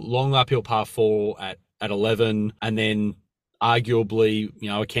 the long uphill par 4 at 11, and then arguably,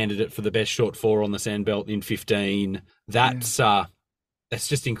 a candidate for the best short four on the sandbelt in 15. That's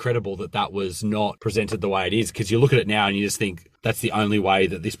just incredible that was not presented the way it is, because you look at it now and you just think that's the only way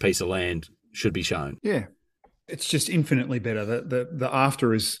that this piece of land should be shown. Yeah. It's just infinitely better. The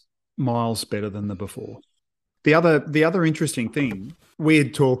after is miles better than the before. The other interesting thing, we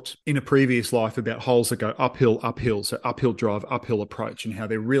had talked in a previous life about holes that go uphill, so uphill drive, uphill approach, and how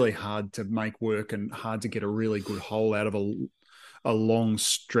they're really hard to make work and hard to get a really good hole out of a long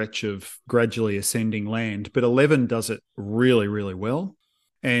stretch of gradually ascending land. But 11 does it really, really well.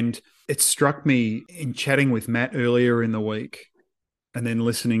 And it struck me in chatting with Matt earlier in the week and then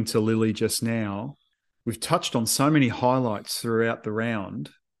listening to Lillie just now, we've touched on so many highlights throughout the round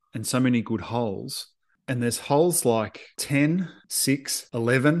and so many good holes. And there's holes like 10, 6,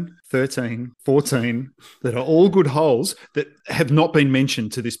 11, 13, 14 that are all good holes that have not been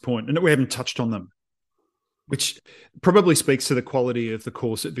mentioned to this point, and we haven't touched on them, which probably speaks to the quality of the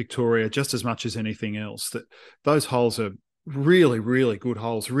course at Victoria just as much as anything else, that those holes are really, really good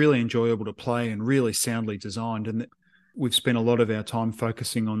holes, really enjoyable to play and really soundly designed, and that we've spent a lot of our time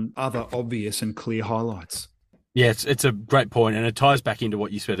focusing on other obvious and clear highlights. Yeah, it's a great point, and it ties back into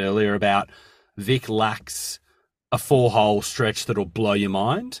what you said earlier about Vic lacks a 4-hole stretch that'll blow your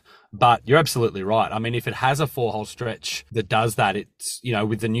mind, but you're absolutely right. I mean, if it has a 4-hole stretch that does that, it's,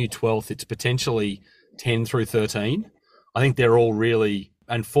 with the new 12th, it's potentially 10 through 13. I think they're all really,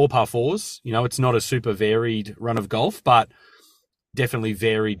 and 4 par 4s, it's not a super varied run of golf, but definitely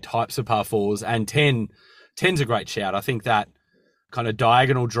varied types of par 4s, and 10's a great shout. I think that kind of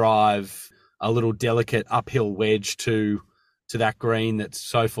diagonal drive, a little delicate uphill wedge to that green that's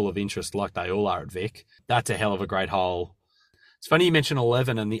so full of interest, like they all are at Vic. That's a hell of a great hole. It's funny you mention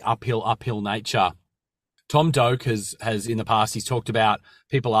 11 and the uphill nature. Tom Doak has in the past, he's talked about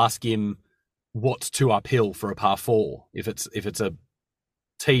people ask him what's too uphill for a par 4, if it's a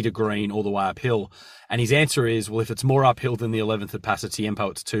tee to green all the way uphill. And his answer is, well, if it's more uphill than the 11th at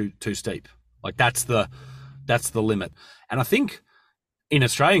Pasatiempo, it's too steep. Like that's the limit. And I think in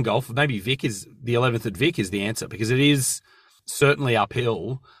Australian golf, maybe the 11th at Vic is the answer, because it is certainly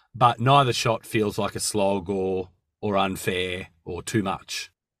uphill, but neither shot feels like a slog or unfair or too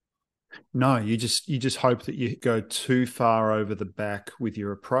much. No, you just hope that you go too far over the back with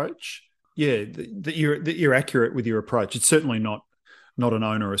your approach. Yeah, that you're accurate with your approach. It's certainly not an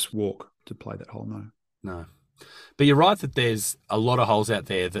onerous walk to play that hole. No. But you're right that there's a lot of holes out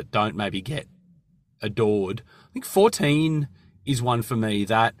there that don't maybe get adored. I think 14 is one for me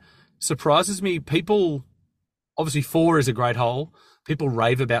that surprises me. People, obviously 4 is a great hole. People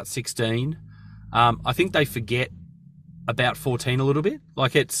rave about 16. I think they forget about 14 a little bit.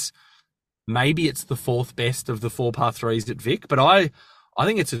 Like maybe it's the 4th best of the 4 par 3s at Vic, but I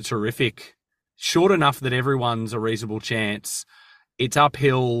think it's a terrific, short enough that everyone's a reasonable chance. It's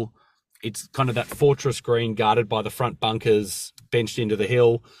uphill. It's kind of that fortress green guarded by the front bunkers, benched into the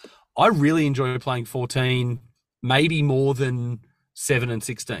hill. I really enjoy playing 14, maybe more than 7 and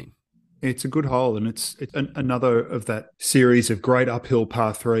 16. It's a good hole, and it's another of that series of great uphill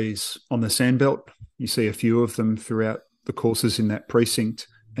par 3s on the sandbelt. You see a few of them throughout the courses in that precinct,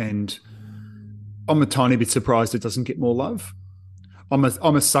 and I'm a tiny bit surprised it doesn't get more love. I'm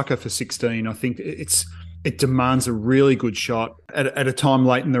a sucker for 16. I think it demands a really good shot at a time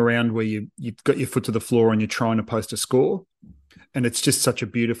late in the round where you've got your foot to the floor and you're trying to post a score. And it's just such a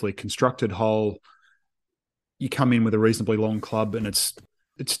beautifully constructed hole. You come in with a reasonably long club and it's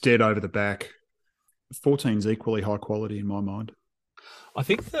dead over the back. 14's equally high quality in my mind. I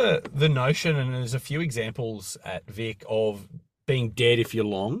think the notion, and there's a few examples at Vic of being dead if you're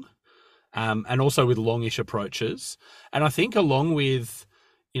long, and also with longish approaches. And I think along with,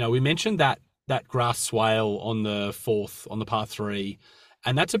 we mentioned that grass swale on the 4th, on the par 3,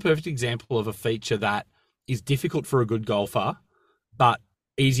 and that's a perfect example of a feature that is difficult for a good golfer, but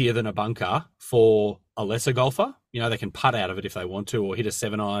easier than a bunker for a lesser golfer. They can putt out of it if they want to, or hit a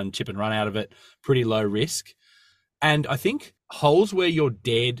 7-iron, chip and run out of it, pretty low risk. And I think holes where you're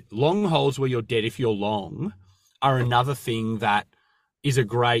dead, long holes where you're dead if you're long, are another thing that is a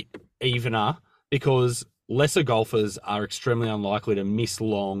great evener, because lesser golfers are extremely unlikely to miss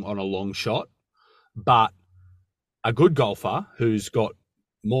long on a long shot. But a good golfer who's got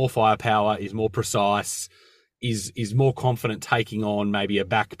more firepower, is more precise, is more confident taking on maybe a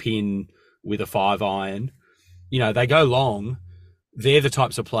back pin with a 5-iron, they go long. They're the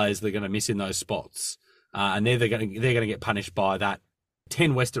types of players that are going to miss in those spots, and they're going to get punished by that.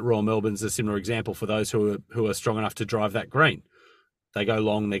 10 West at Royal Melbourne's a similar example for those who are strong enough to drive that green. They go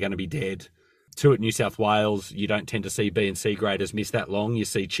long, they're going to be dead. 2 at New South Wales, you don't tend to see B and C graders miss that long. You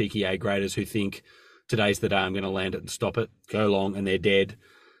see cheeky A graders who think today's the day I'm going to land it and stop it, go long, and they're dead.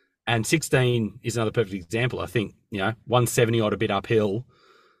 And 16 is another perfect example. I think, 170 odd a bit uphill,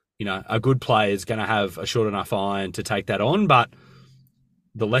 a good player is going to have a short enough iron to take that on, but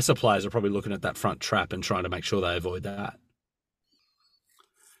the lesser players are probably looking at that front trap and trying to make sure they avoid that.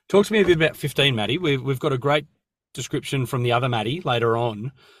 Talk to me a bit about 15, Matty. We've got a great description from the other Matty later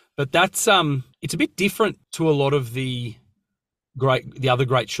on, but that's it's a bit different to a lot of the other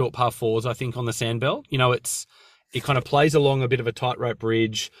great short par fours, I think, on the Sandbelt. It kind of plays along a bit of a tightrope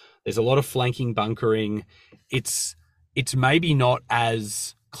bridge. There's a lot of flanking bunkering. It's maybe not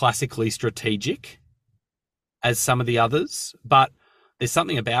as classically strategic as some of the others, but there's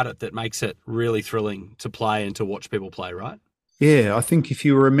something about it that makes it really thrilling to play and to watch people play, right? Yeah, I think if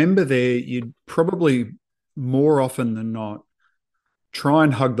you remember there, you'd probably more often than not try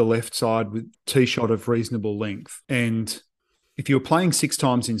and hug the left side with tee shot of reasonable length. And if you were playing 6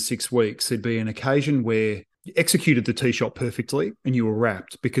 times in 6 weeks, there'd be an occasion where you executed the tee shot perfectly and you were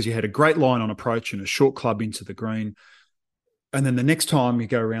wrapped because you had a great line on approach and a short club into the green. And then the next time you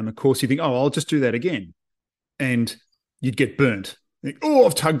go around the course, you think, oh, I'll just do that again. And you'd get burnt. You think, oh,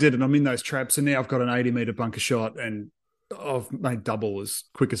 I've tugged it and I'm in those traps and now I've got an 80-metre bunker shot and I've made double as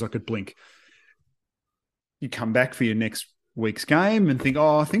quick as I could blink. You come back for your next week's game and think,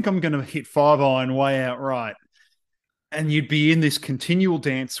 oh, I think I'm going to hit 5-iron way out right. And you'd be in this continual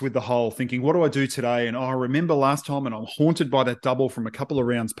dance with the hole thinking, what do I do today? And I remember last time and I'm haunted by that double from a couple of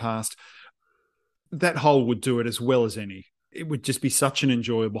rounds past. That hole would do it as well as any. It would just be such an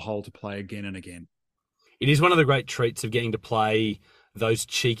enjoyable hole to play again and again. It is one of the great treats of getting to play those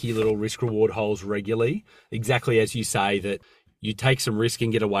cheeky little risk-reward holes regularly, exactly as you say, that you take some risk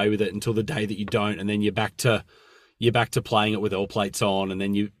and get away with it until the day that you don't, and then you're back to playing it with all plates on, and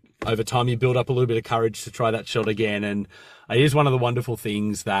then over time you build up a little bit of courage to try that shot again. And it is one of the wonderful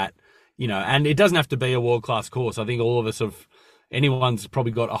things that, and it doesn't have to be a world-class course. I think all of us anyone's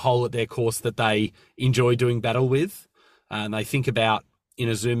probably got a hole at their course that they enjoy doing battle with, and they think about in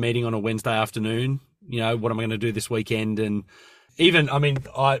a Zoom meeting on a Wednesday afternoon, what am I going to do this weekend? And even,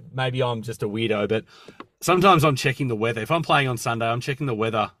 maybe I'm just a weirdo, but sometimes I'm checking the weather. If I'm playing on Sunday, I'm checking the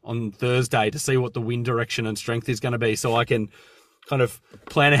weather on Thursday to see what the wind direction and strength is going to be, so I can kind of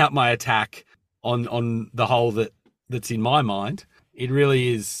plan out my attack on the hole that's in my mind. It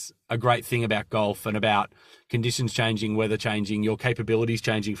really is a great thing about golf and about conditions changing, weather changing, your capabilities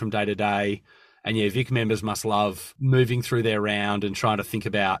changing from day to day. And yeah, Vic members must love moving through their round and trying to think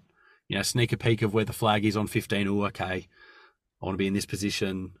about, sneak a peek of where the flag is on 15. Oh, okay, I want to be in this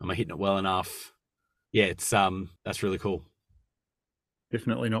position. Am I hitting it well enough? Yeah, it's that's really cool.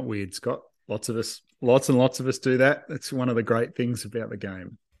 Definitely not weird, Scott. Lots and lots of us do that. It's one of the great things about the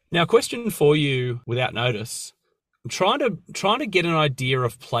game. Now, question for you without notice. I'm trying to get an idea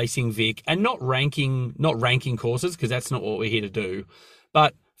of placing Vic and not ranking courses, because that's not what we're here to do,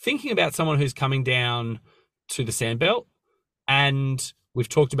 but thinking about someone who's coming down to the Sandbelt, and we've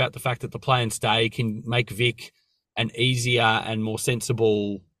talked about the fact that the play and stay can make Vic an easier and more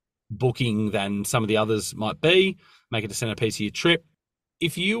sensible booking than some of the others might be, make it a centerpiece of your trip.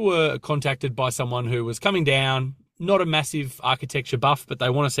 If you were contacted by someone who was coming down, not a massive architecture buff, but they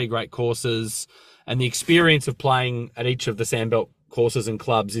want to see great courses, and the experience of playing at each of the Sandbelt courses and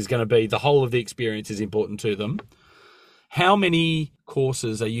clubs is going to be, the whole of the experience is important to them. How many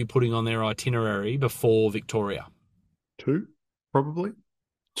courses are you putting on their itinerary before Victoria? 2, probably.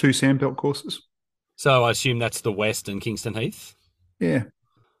 2 Sandbelt courses. So I assume that's the West and Kingston Heath? Yeah.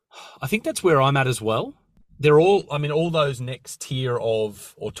 I think that's where I'm at as well. They're all those next tier or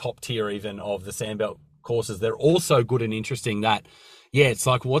top tier even of the Sandbelt courses, they're all so good and interesting that, yeah, it's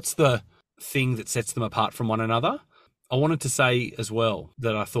like, what's the thing that sets them apart from one another? I wanted to say as well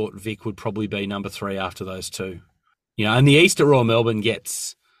that I thought Vic would probably be number 3 after those 2. And the East at Royal Melbourne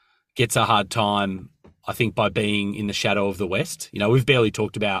gets a hard time, I think, by being in the shadow of the West. We've barely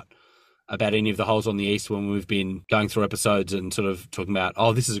talked about any of the holes on the East when we've been going through episodes and sort of talking about,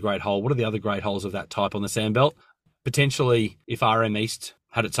 oh, this is a great hole. What are the other great holes of that type on the Sandbelt? Potentially, if RM East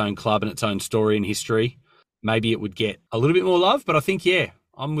had its own club and its own story and history, maybe it would get a little bit more love. But I think, yeah,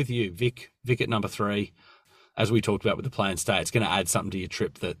 I'm with you. Vic at number 3, as we talked about with the play and stay, it's going to add something to your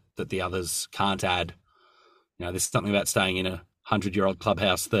trip that the others can't add. There's something about staying in a 100-year-old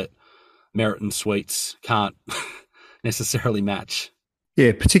clubhouse that Meriton Suites can't necessarily match.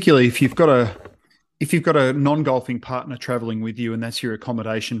 Yeah, particularly if you've got a non-golfing partner traveling with you and that's your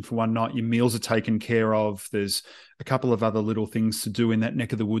accommodation for one night, your meals are taken care of. There's a couple of other little things to do in that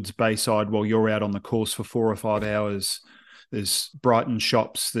neck of the woods Bayside while you're out on the course for 4 or 5 hours. There's Brighton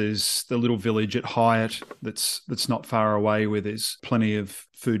shops. There's the little village at Hyatt that's not far away where there's plenty of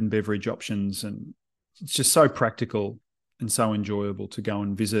food and beverage options. And it's just so practical and so enjoyable to go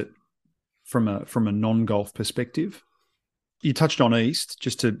and visit from a non-golf perspective. You touched on East,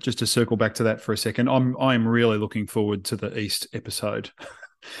 just to circle back to that for a second. I'm really looking forward to the East episode.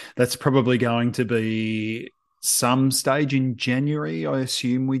 That's probably going to be some stage in January. I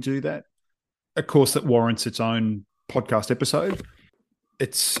assume we do that. A course that warrants its own podcast episode.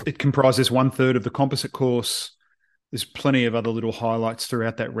 It comprises 1/3 of the composite course. There's plenty of other little highlights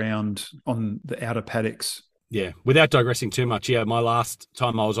throughout that round on the outer paddocks. Yeah, without digressing too much, my last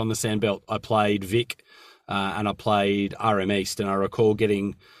time I was on the Sandbelt, I played Vic and I played RM East, and I recall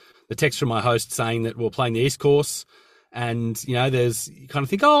getting the text from my host saying that we're playing the East course, and, you kind of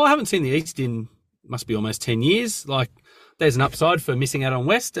think, I haven't seen the East in, must be almost 10 years, like, there's an upside for missing out on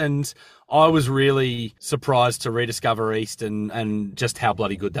West, and I was really surprised to rediscover East and just how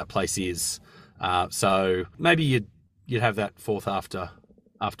bloody good that place is. So maybe you'd have that fourth after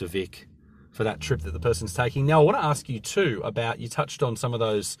Vic for that trip that the person's taking. Now, I want to ask you too about, you touched on some of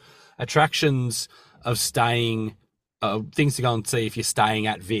those attractions of staying, things to go and see if you're staying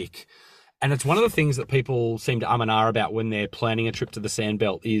at Vic. And it's one of the things that people seem to and ah about when they're planning a trip to the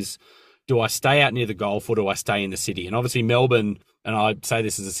Sandbelt is, do I stay out near the Gulf or do I stay in the city? And obviously Melbourne, and I say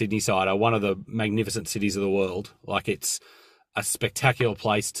this as a Sydney side, are one of the magnificent cities of the world. Like, it's a spectacular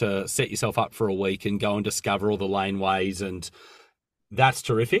place to set yourself up for a week and go and discover all the laneways, and that's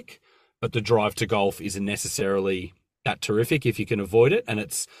terrific. But the drive to golf isn't necessarily that terrific if you can avoid it. And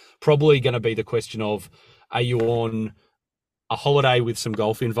it's probably going to be the question of, are you on a holiday with some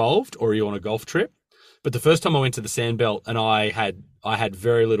golf involved or are you on a golf trip? But the first time I went to the Sandbelt and I had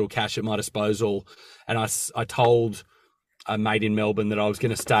very little cash at my disposal, and I told a mate in Melbourne that I was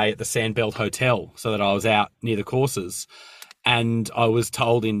going to stay at the Sandbelt Hotel so that I was out near the courses. And I was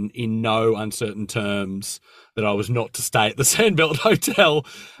told in no uncertain terms that I was not to stay at the Sandbelt Hotel.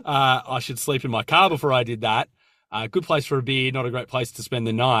 I should sleep in my car before I did that. Good place for a beer, not a great place to spend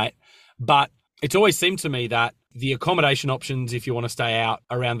the night. But it's always seemed to me that the accommodation options, if you want to stay out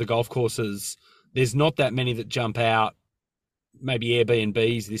around the golf courses, there's not that many that jump out. Maybe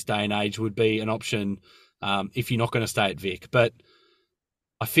Airbnbs this day and age would be an option if you're not going to stay at Vic. But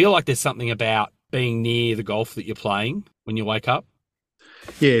I feel like there's something about being near the golf that you're playing when you wake up.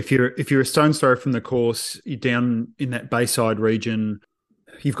 Yeah, if you're a stone's throw from the course, you're down in that Bayside region,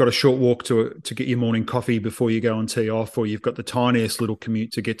 you've got a short walk to get your morning coffee before you go and tee off, or you've got the tiniest little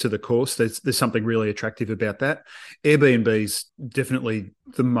commute to get to the course. There's something really attractive about that. Airbnb's definitely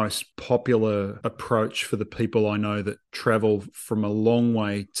the most popular approach for the people I know that travel from a long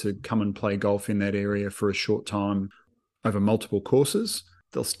way to come and play golf in that area for a short time over multiple courses.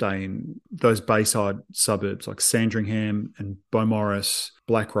 They'll stay in those Bayside suburbs like Sandringham and Beaumaris,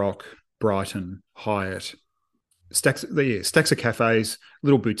 Blackrock, Brighton, Hyatt. Stacks of cafes,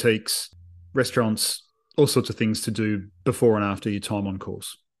 little boutiques, restaurants, all sorts of things to do before and after your time on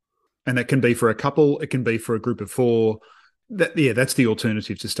course. And that can be for a couple, it can be for a group of four. That's the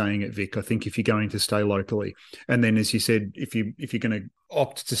alternative to staying at Vic, I think, if you're going to stay locally. And then, as you said, if you're going to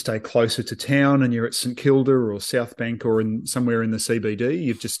opt to stay closer to town and you're at St Kilda or South Bank or somewhere in the CBD,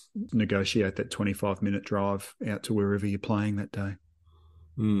 you just negotiate that 25-minute drive out to wherever you're playing that day.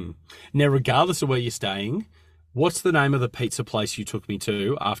 Now, regardless of where you're staying, what's the name of the pizza place you took me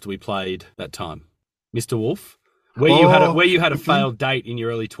to after we played that time? Mr. Wolf? Where you had a failed date in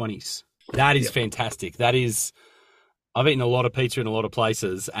your early 20s. That is fantastic. That is... I've eaten a lot of pizza in a lot of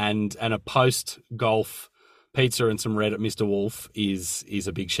places, and a post-golf pizza and some red at Mr. Wolf is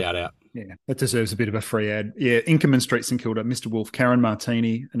a big shout-out. Yeah, that deserves a bit of a free ad. Yeah, Inkerman Street, St Kilda, Mr. Wolf. Karen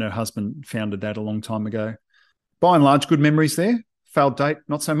Martini and her husband founded that a long time ago. By and large, good memories there. Failed date,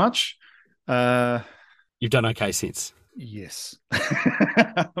 not so much. You've done okay since. Yes.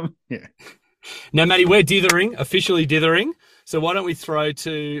 Yeah. Now, Matty, we're officially dithering, so why don't we throw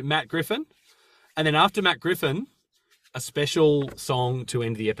to Matt Griffin? And then after Matt Griffin, a special song to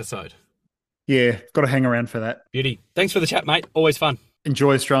end the episode. Yeah, got to hang around for that. Beauty. Thanks for the chat, mate. Always fun.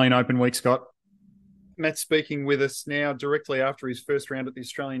 Enjoy Australian Open week, Scott. Matt's speaking with us now directly after his first round at the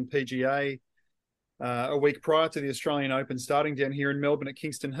Australian PGA, a week prior to the Australian Open starting down here in Melbourne at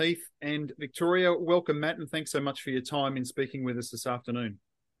Kingston Heath and Victoria. Welcome, Matt, and thanks so much for your time in speaking with us this afternoon.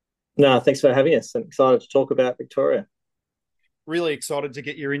 No, thanks for having us. I'm excited to talk about Victoria. Really excited to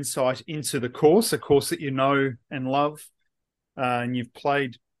get your insight into the course, a course that you know and love, and you've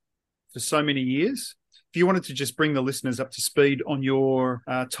played for so many years. If you wanted to just bring the listeners up to speed on your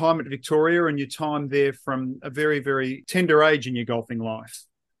time at Victoria and your time there from a very, very tender age in your golfing life.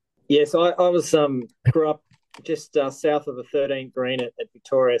 Yeah, so I was grew up just south of the 13th green at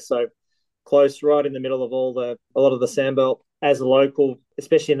Victoria, so close, right in the middle of a lot of the Sandbelt. As a local,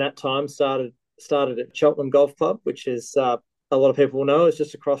 especially in that time, started started at Cheltenham Golf Club, which is a lot of people will know is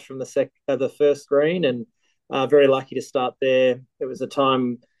just across from the first green, and very lucky to start there. It was a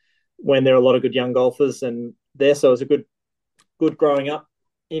time when there were a lot of good young golfers and there, so it was a good growing up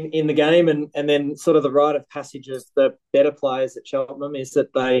in the game, and then sort of the rite of passage of the better players at Cheltenham is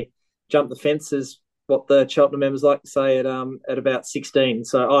that they jump the fences, what the Cheltenham members like to say, at about 16.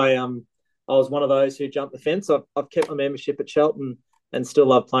 So I was one of those who jumped the fence. I've kept my membership at Cheltenham and still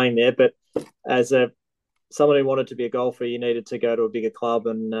love playing there, but as someone who wanted to be a golfer, you needed to go to a bigger club,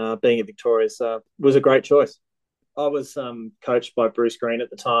 and being at Victoria's was a great choice. I was coached by Bruce Green at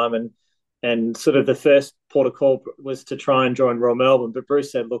the time, and sort of the first port of call was to try and join Royal Melbourne. But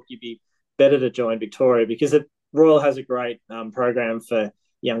Bruce said, look, you'd be better to join Victoria because Royal has a great program for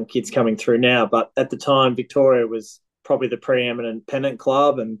young kids coming through now. But at the time, Victoria was probably the preeminent pennant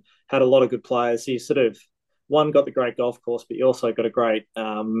club and had a lot of good players. So you sort of, one, got the great golf course, but you also got a great,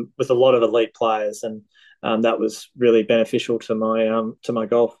 with a lot of elite players. And that was really beneficial to my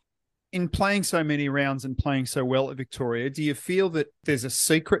golf. In playing so many rounds and playing so well at Victoria, do you feel that there's a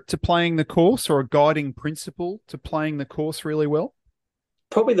secret to playing the course or a guiding principle to playing the course really well?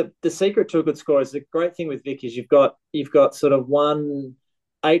 Probably the secret to a good score is the great thing with Vic is you've got sort of 1-8,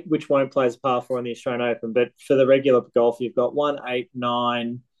 which won't play as par 4 in the Australian Open, but for the regular golf, you've got 1, 8,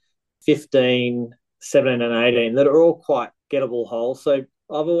 9, 15, 17 and 18 that are all quite gettable holes. So I've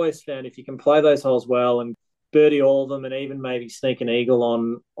always found if you can play those holes well and birdie all of them and even maybe sneak an eagle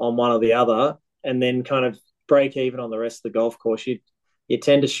on one or the other and then kind of break even on the rest of the golf course, you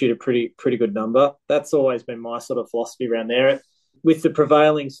tend to shoot a pretty good number. That's always been my sort of philosophy around there. With the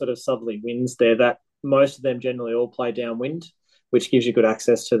prevailing sort of southerly winds there, that most of them generally all play downwind, which gives you good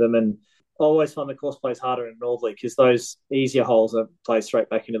access to them. And I always find the course plays harder in northerly because those easier holes are played straight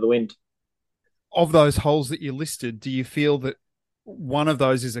back into the wind. Of those holes that you listed, do you feel that one of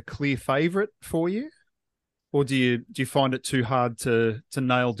those is a clear favourite for you? Or do you find it too hard to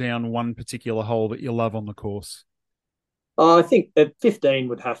nail down one particular hole that you love on the course? I think at 15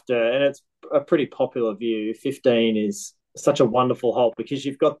 would have to, and it's a pretty popular view. 15 is such a wonderful hole because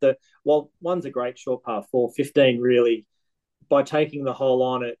you've got one's a great short par 4. 15 really, by taking the hole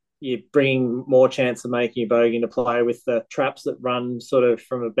on it, you're bringing more chance of making a bogey into play with the traps that run sort of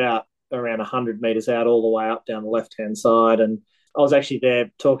from about around 100 metres out all the way up down the left-hand side. And I was actually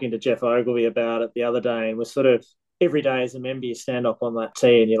there talking to Jeff Ogilvy about it the other day, and we're sort of every day as a member, you stand up on that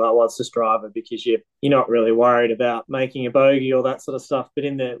tee and you're like, well, it's just driver because you're not really worried about making a bogey or that sort of stuff. But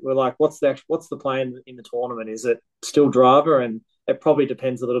in there, we're like, what's the play in the tournament? Is it still driver? And it probably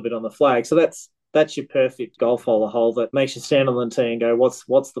depends a little bit on the flag. So that's your perfect golf hole, a hole that makes you stand on the tee and go,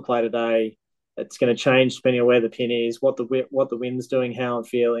 what's the play today? It's going to change depending on where the pin is, what the wind's doing, how I'm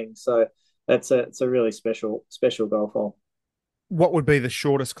feeling. So it's a really special golf hole. What would be the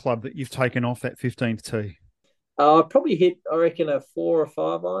shortest club that you've taken off that 15th tee? I probably hit, I reckon, a 4 or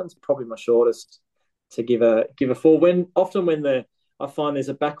 5 irons, probably my shortest to give a 4. Often when I find there's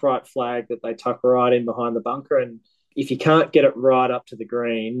a back right flag that they tuck right in behind the bunker, and if you can't get it right up to the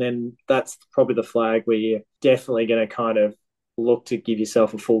green, then that's probably the flag where you're definitely going to kind of look to give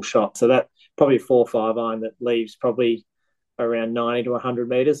yourself a full shot. So that probably a 4 or 5 iron that leaves probably around 90 to 100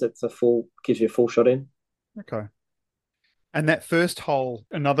 metres. Gives you a full shot in. Okay. And that first hole,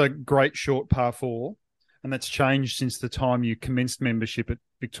 another great short par 4, and that's changed since the time you commenced membership at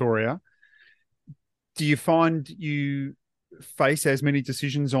Victoria. Do you find you face as many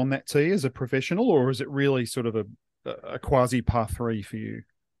decisions on that tee as a professional, or is it really sort of a quasi par 3 for you?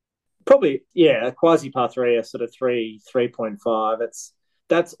 Probably, yeah, a quasi par 3, a sort of 3.5.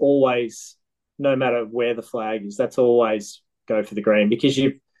 That's always, no matter where the flag is, that's always go for the green because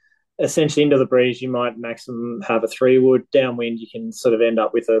you essentially into the breeze, you might maximum have a 3 wood. Downwind, you can sort of end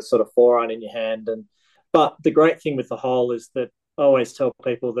up with a sort of 4 iron in your hand. But the great thing with the hole is that I always tell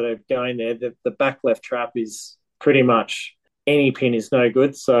people that are going there that the back left trap is pretty much any pin is no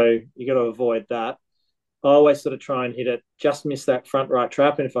good. So you got to avoid that. I always sort of try and hit it, just miss that front right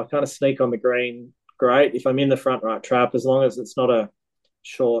trap. And if I kind of sneak on the green, great. If I'm in the front right trap, as long as it's not a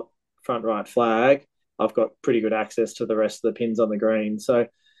short front right flag, I've got pretty good access to the rest of the pins on the green. So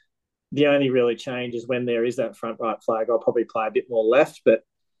the only really change is when there is that front right flag, I'll probably play a bit more left, but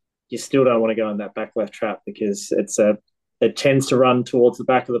you still don't want to go in that back left trap because it tends to run towards the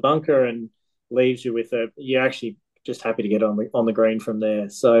back of the bunker and leaves you with you're actually just happy to get on the green from there.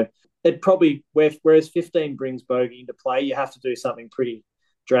 So it probably, whereas 15 brings bogey into play, you have to do something pretty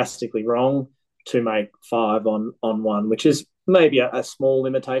drastically wrong to make 5 on 1, which is maybe a small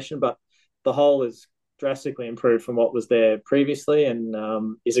limitation, but the hole is drastically improved from what was there previously and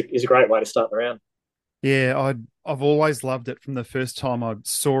is a great way to start the round. Yeah, I've always loved it from the first time I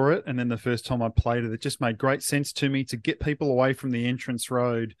saw it and then the first time I played it. It just made great sense to me to get people away from the entrance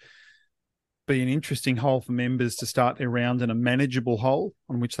road, be an interesting hole for members to start their round and a manageable hole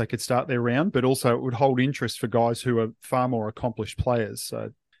on which they could start their round, but also it would hold interest for guys who are far more accomplished players.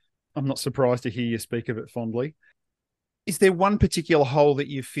 So I'm not surprised to hear you speak of it fondly. Is there one particular hole that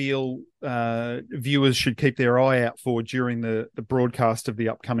you feel viewers should keep their eye out for during the broadcast of the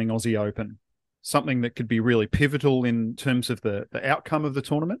upcoming Aussie Open? Something that could be really pivotal in terms of the outcome of the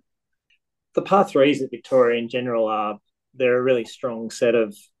tournament? The par threes at Victoria in general they're a really strong set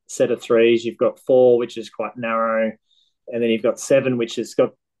of threes. You've got 4, which is quite narrow, and then you've got 7, which has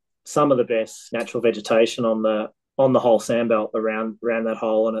got some of the best natural vegetation on the whole sandbelt around that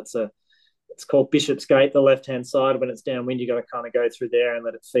hole, and it's called Bishopsgate, the left-hand side. When it's downwind, you got to kind of go through there and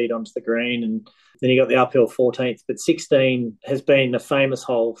let it feed onto the green. And then you got the uphill 14th. But 16 has been a famous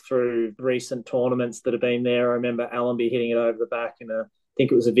hole through recent tournaments that have been there. I remember Allenby hitting it over the back in I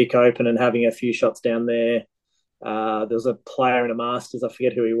think it was a Vic Open and having a few shots down there. There was a player in a Masters, I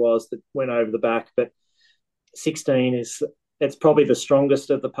forget who he was, that went over the back. But 16 it's probably the strongest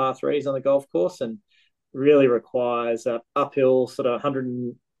of the par threes on the golf course and really requires uphill sort of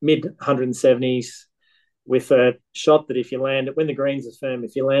mid 170s with a shot that if you land it, when the greens are firm,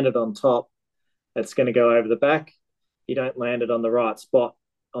 if you land it on top, it's going to go over the back. You don't land it on the right spot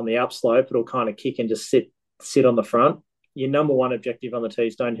on the upslope, it'll kind of kick and just sit on the front. Your number one objective on the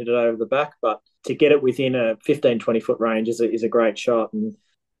tees, don't hit it over the back, but to get it within a 15, 20-foot range is a great shot. And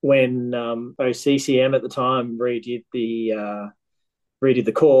when OCCM at the time redid the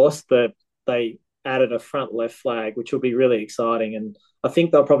course, that they added a front left flag, which will be really exciting. And I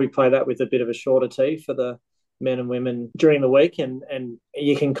think they'll probably play that with a bit of a shorter tee for the men and women during the week, and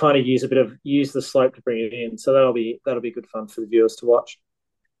you can kind of use the slope to bring it in. So that'll be good fun for the viewers to watch.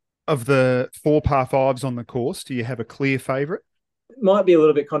 Of the 4 par 5s on the course, do you have a clear favourite? It might be a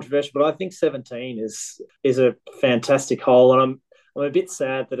little bit controversial, but I think 17 is a fantastic hole, and I'm a bit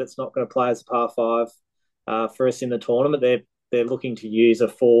sad that it's not going to play as a par 5 for us in the tournament. They're looking to use a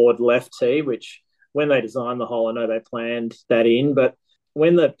forward left tee, which when they designed the hole, I know they planned that in, but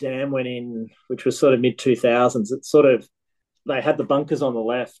when the dam went in, which was sort of mid-2000s, it sort of, they had the bunkers on the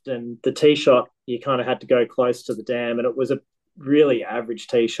left and the tee shot, you kind of had to go close to the dam, and it was a really average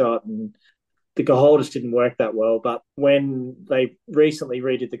tee shot, and the hole just didn't work that well. But when they recently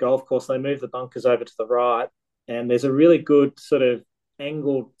redid the golf course, they moved the bunkers over to the right, and there's a really good sort of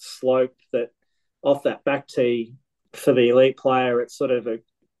angled slope that off that back tee for the elite player, it's sort of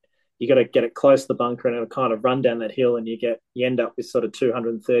you got to get it close to the bunker and it'll kind of run down that hill and you end up with sort of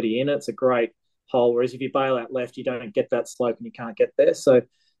 230 in it. It's a great hole. Whereas if you bail out left, you don't get that slope and you can't get there. So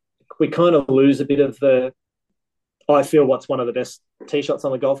we kind of lose a bit of I feel what's one of the best tee shots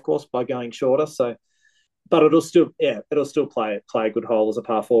on the golf course by going shorter. So, but it'll still play a good hole as a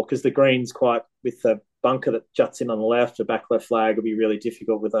par 4 because the green's quite, with the bunker that juts in on the left, the back left flag will be really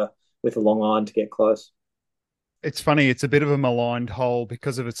difficult with a long iron to get close. It's funny, it's a bit of a maligned hole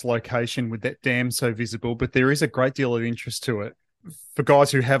because of its location with that dam so visible, but there is a great deal of interest to it for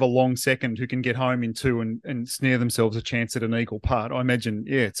guys who have a long second who can get home in 2 and snare themselves a chance at an eagle putt. I imagine,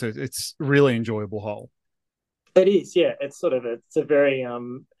 yeah, it's a really enjoyable hole. It is, yeah. It's a very,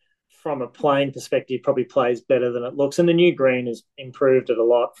 from a playing perspective, probably plays better than it looks. And the new green has improved it a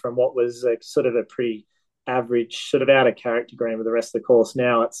lot from what was sort of a pretty average, sort of out of character green with the rest of the course.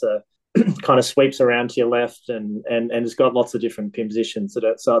 Now it's a kind of sweeps around to your left and has got lots of different pin positions.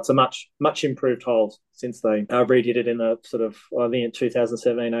 So it's a much improved hole since they redid it in the sort of, I think,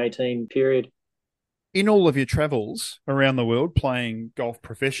 2017-18 period. In all of your travels around the world, playing golf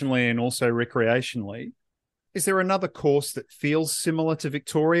professionally and also recreationally, is there another course that feels similar to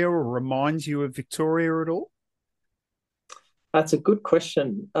Victoria or reminds you of Victoria at all? That's a good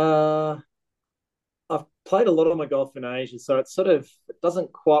question. I've played a lot of my golf in Asia, so it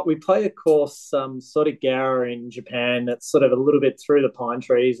doesn't quite. We play a course, sort of Gower in Japan. That's sort of a little bit through the pine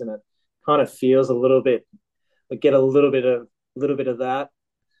trees, and it kind of feels a little bit. We get a little bit of that,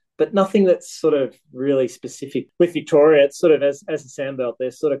 but nothing that's sort of really specific. With Victoria, it's sort of as a sandbelt,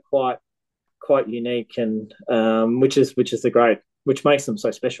 they're sort of quite unique, and which makes them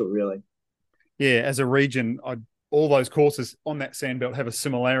so special, really. Yeah, as a region, all those courses on that sandbelt have a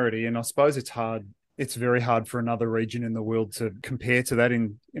similarity, and I suppose it's hard. It's very hard for another region in the world to compare to that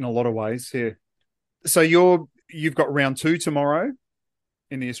in a lot of ways. Yeah. So you've got round 2 tomorrow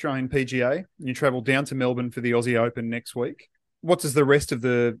in the Australian PGA. You travel down to Melbourne for the Aussie Open next week. What does the rest of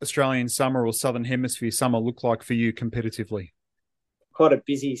the Australian summer or Southern Hemisphere summer look like for you competitively? quite a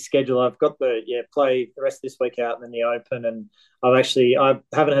busy schedule. I've got play the rest of this week out and then the Open, and I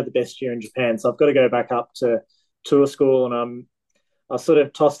haven't had the best year in Japan, so I've got to go back up to tour school, and I sort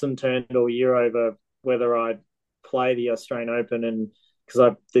of tossed and turned all year over whether I'd play the Australian Open, and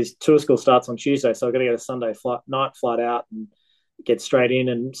because this tour school starts on Tuesday, so I've got to get a Sunday night flight out and get straight in,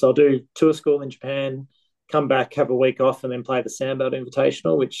 and so I'll do tour school in Japan, come back, have a week off, and then play the Sandbelt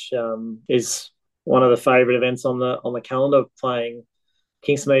Invitational, which is one of the favourite events on the calendar, playing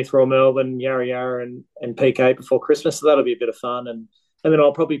Kingston Heath, Royal Melbourne, Yarra Yarra, and PK before Christmas. So that'll be a bit of fun, and then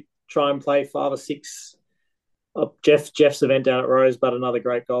I'll probably try and play 5 or 6. Jeff's event down at Rosebud, another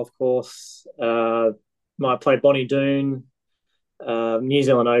great golf course. Might play Bonnie Doon, New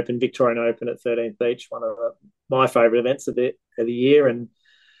Zealand Open, Victorian Open at 13th Beach, one of my favourite events of the year, and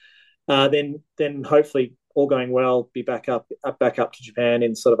then hopefully, all going well, be back up to Japan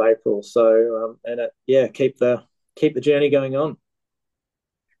in sort of April. So keep the journey going on.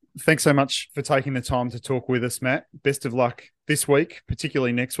 Thanks so much for taking the time to talk with us, Matt. Best of luck this week,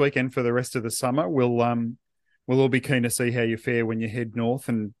 particularly next week, and for the rest of the summer. We'll all be keen to see how you fare when you head north,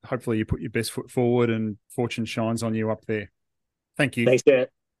 and hopefully you put your best foot forward and fortune shines on you up there. Thank you. Thanks, Dad.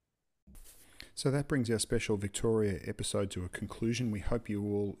 So that brings our special Victoria episode to a conclusion. We hope you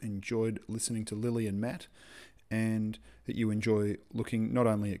all enjoyed listening to Lillie and Matt, and that you enjoy looking not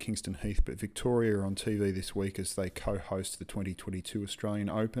only at Kingston Heath but Victoria on TV this week as they co-host the 2022 Australian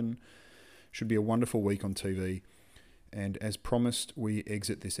Open. Should be a wonderful week on TV. And as promised, we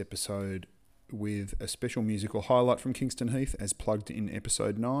exit this episode with a special musical highlight from Kingston Heath as plugged in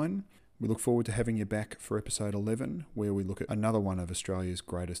episode 9. We look forward to having you back for episode 11, where we look at another one of Australia's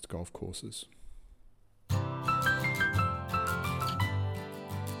greatest golf courses.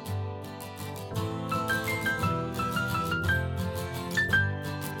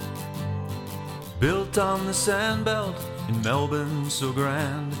 Built on the Sandbelt in Melbourne so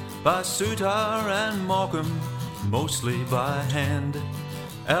grand, by Sutar and Morecambe, mostly by hand.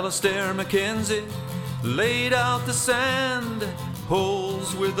 Alistair Mackenzie laid out the sand,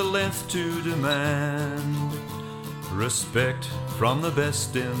 holes with the length to demand. Respect from the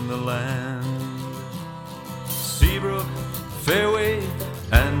best in the land. Seabrook, Fairway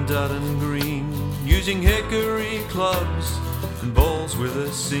and Dutton Green, using hickory clubs and balls with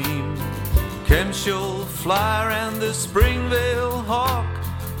a seam. Kemshall Flyer and the Springvale Hawk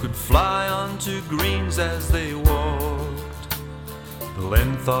could fly onto greens as they walked. The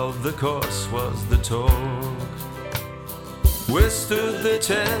length of the course was the talk. Withstood the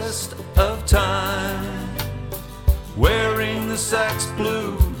test of time, wearing the Saks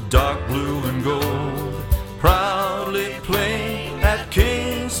blue, dark blue and gold, proudly playing at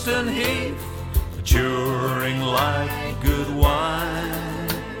Kingston Heath, maturing like good wine.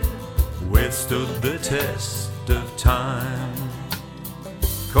 Withstood the test of time.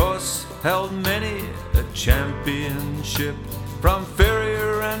 Course held many a championship, from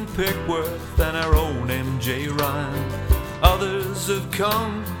Ferrier and Pickworth and our own MJ Ryan. Others have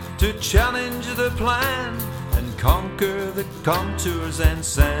come to challenge the plan and conquer the contours and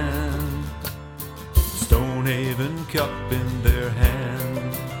sand. Stonehaven Cup in their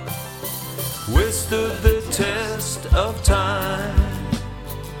hand. Withstood the test of time,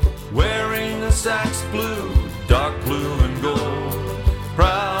 wearing the Saks blue, dark blue and gold,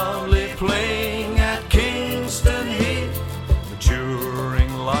 proudly playing at Kingston Heath,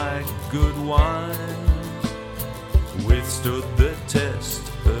 maturing like good wine. Withstood the test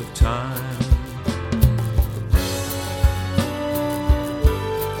of time.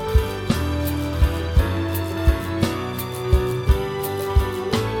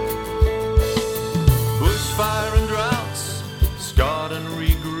 Bushfire and droughts scarred and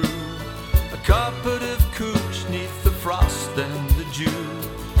regrew a carpet of couch neath the frost and the dew.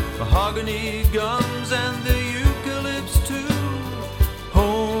 Mahogany gums and the eucalypts too,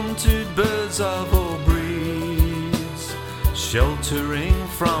 home to birds of all breeds, sheltering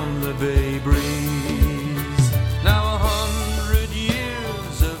from the bay breeze. Now 100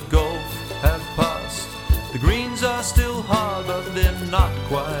 years of golf have passed. The greens are still hard, but they're not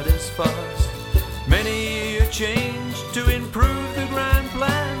quite as fast. Many a change to improve the grand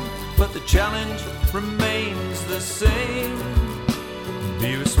plan, but the challenge remains the same.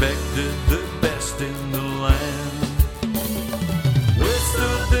 Be respected, the best in the land.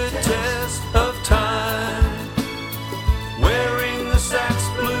 Withstood the test of time, wearing the Saks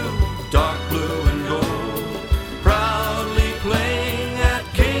blue, dark blue and gold, proudly playing at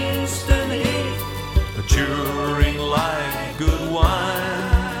Kingston Heath, maturing like good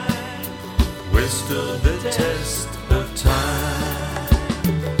wine. Withstood the test of time.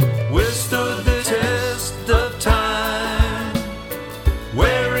 Withstood the test of time,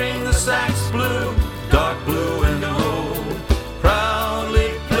 blue and gold.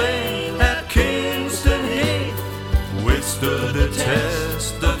 Proudly played at Kingston Heath, withstood the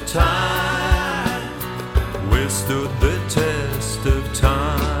test of time, withstood the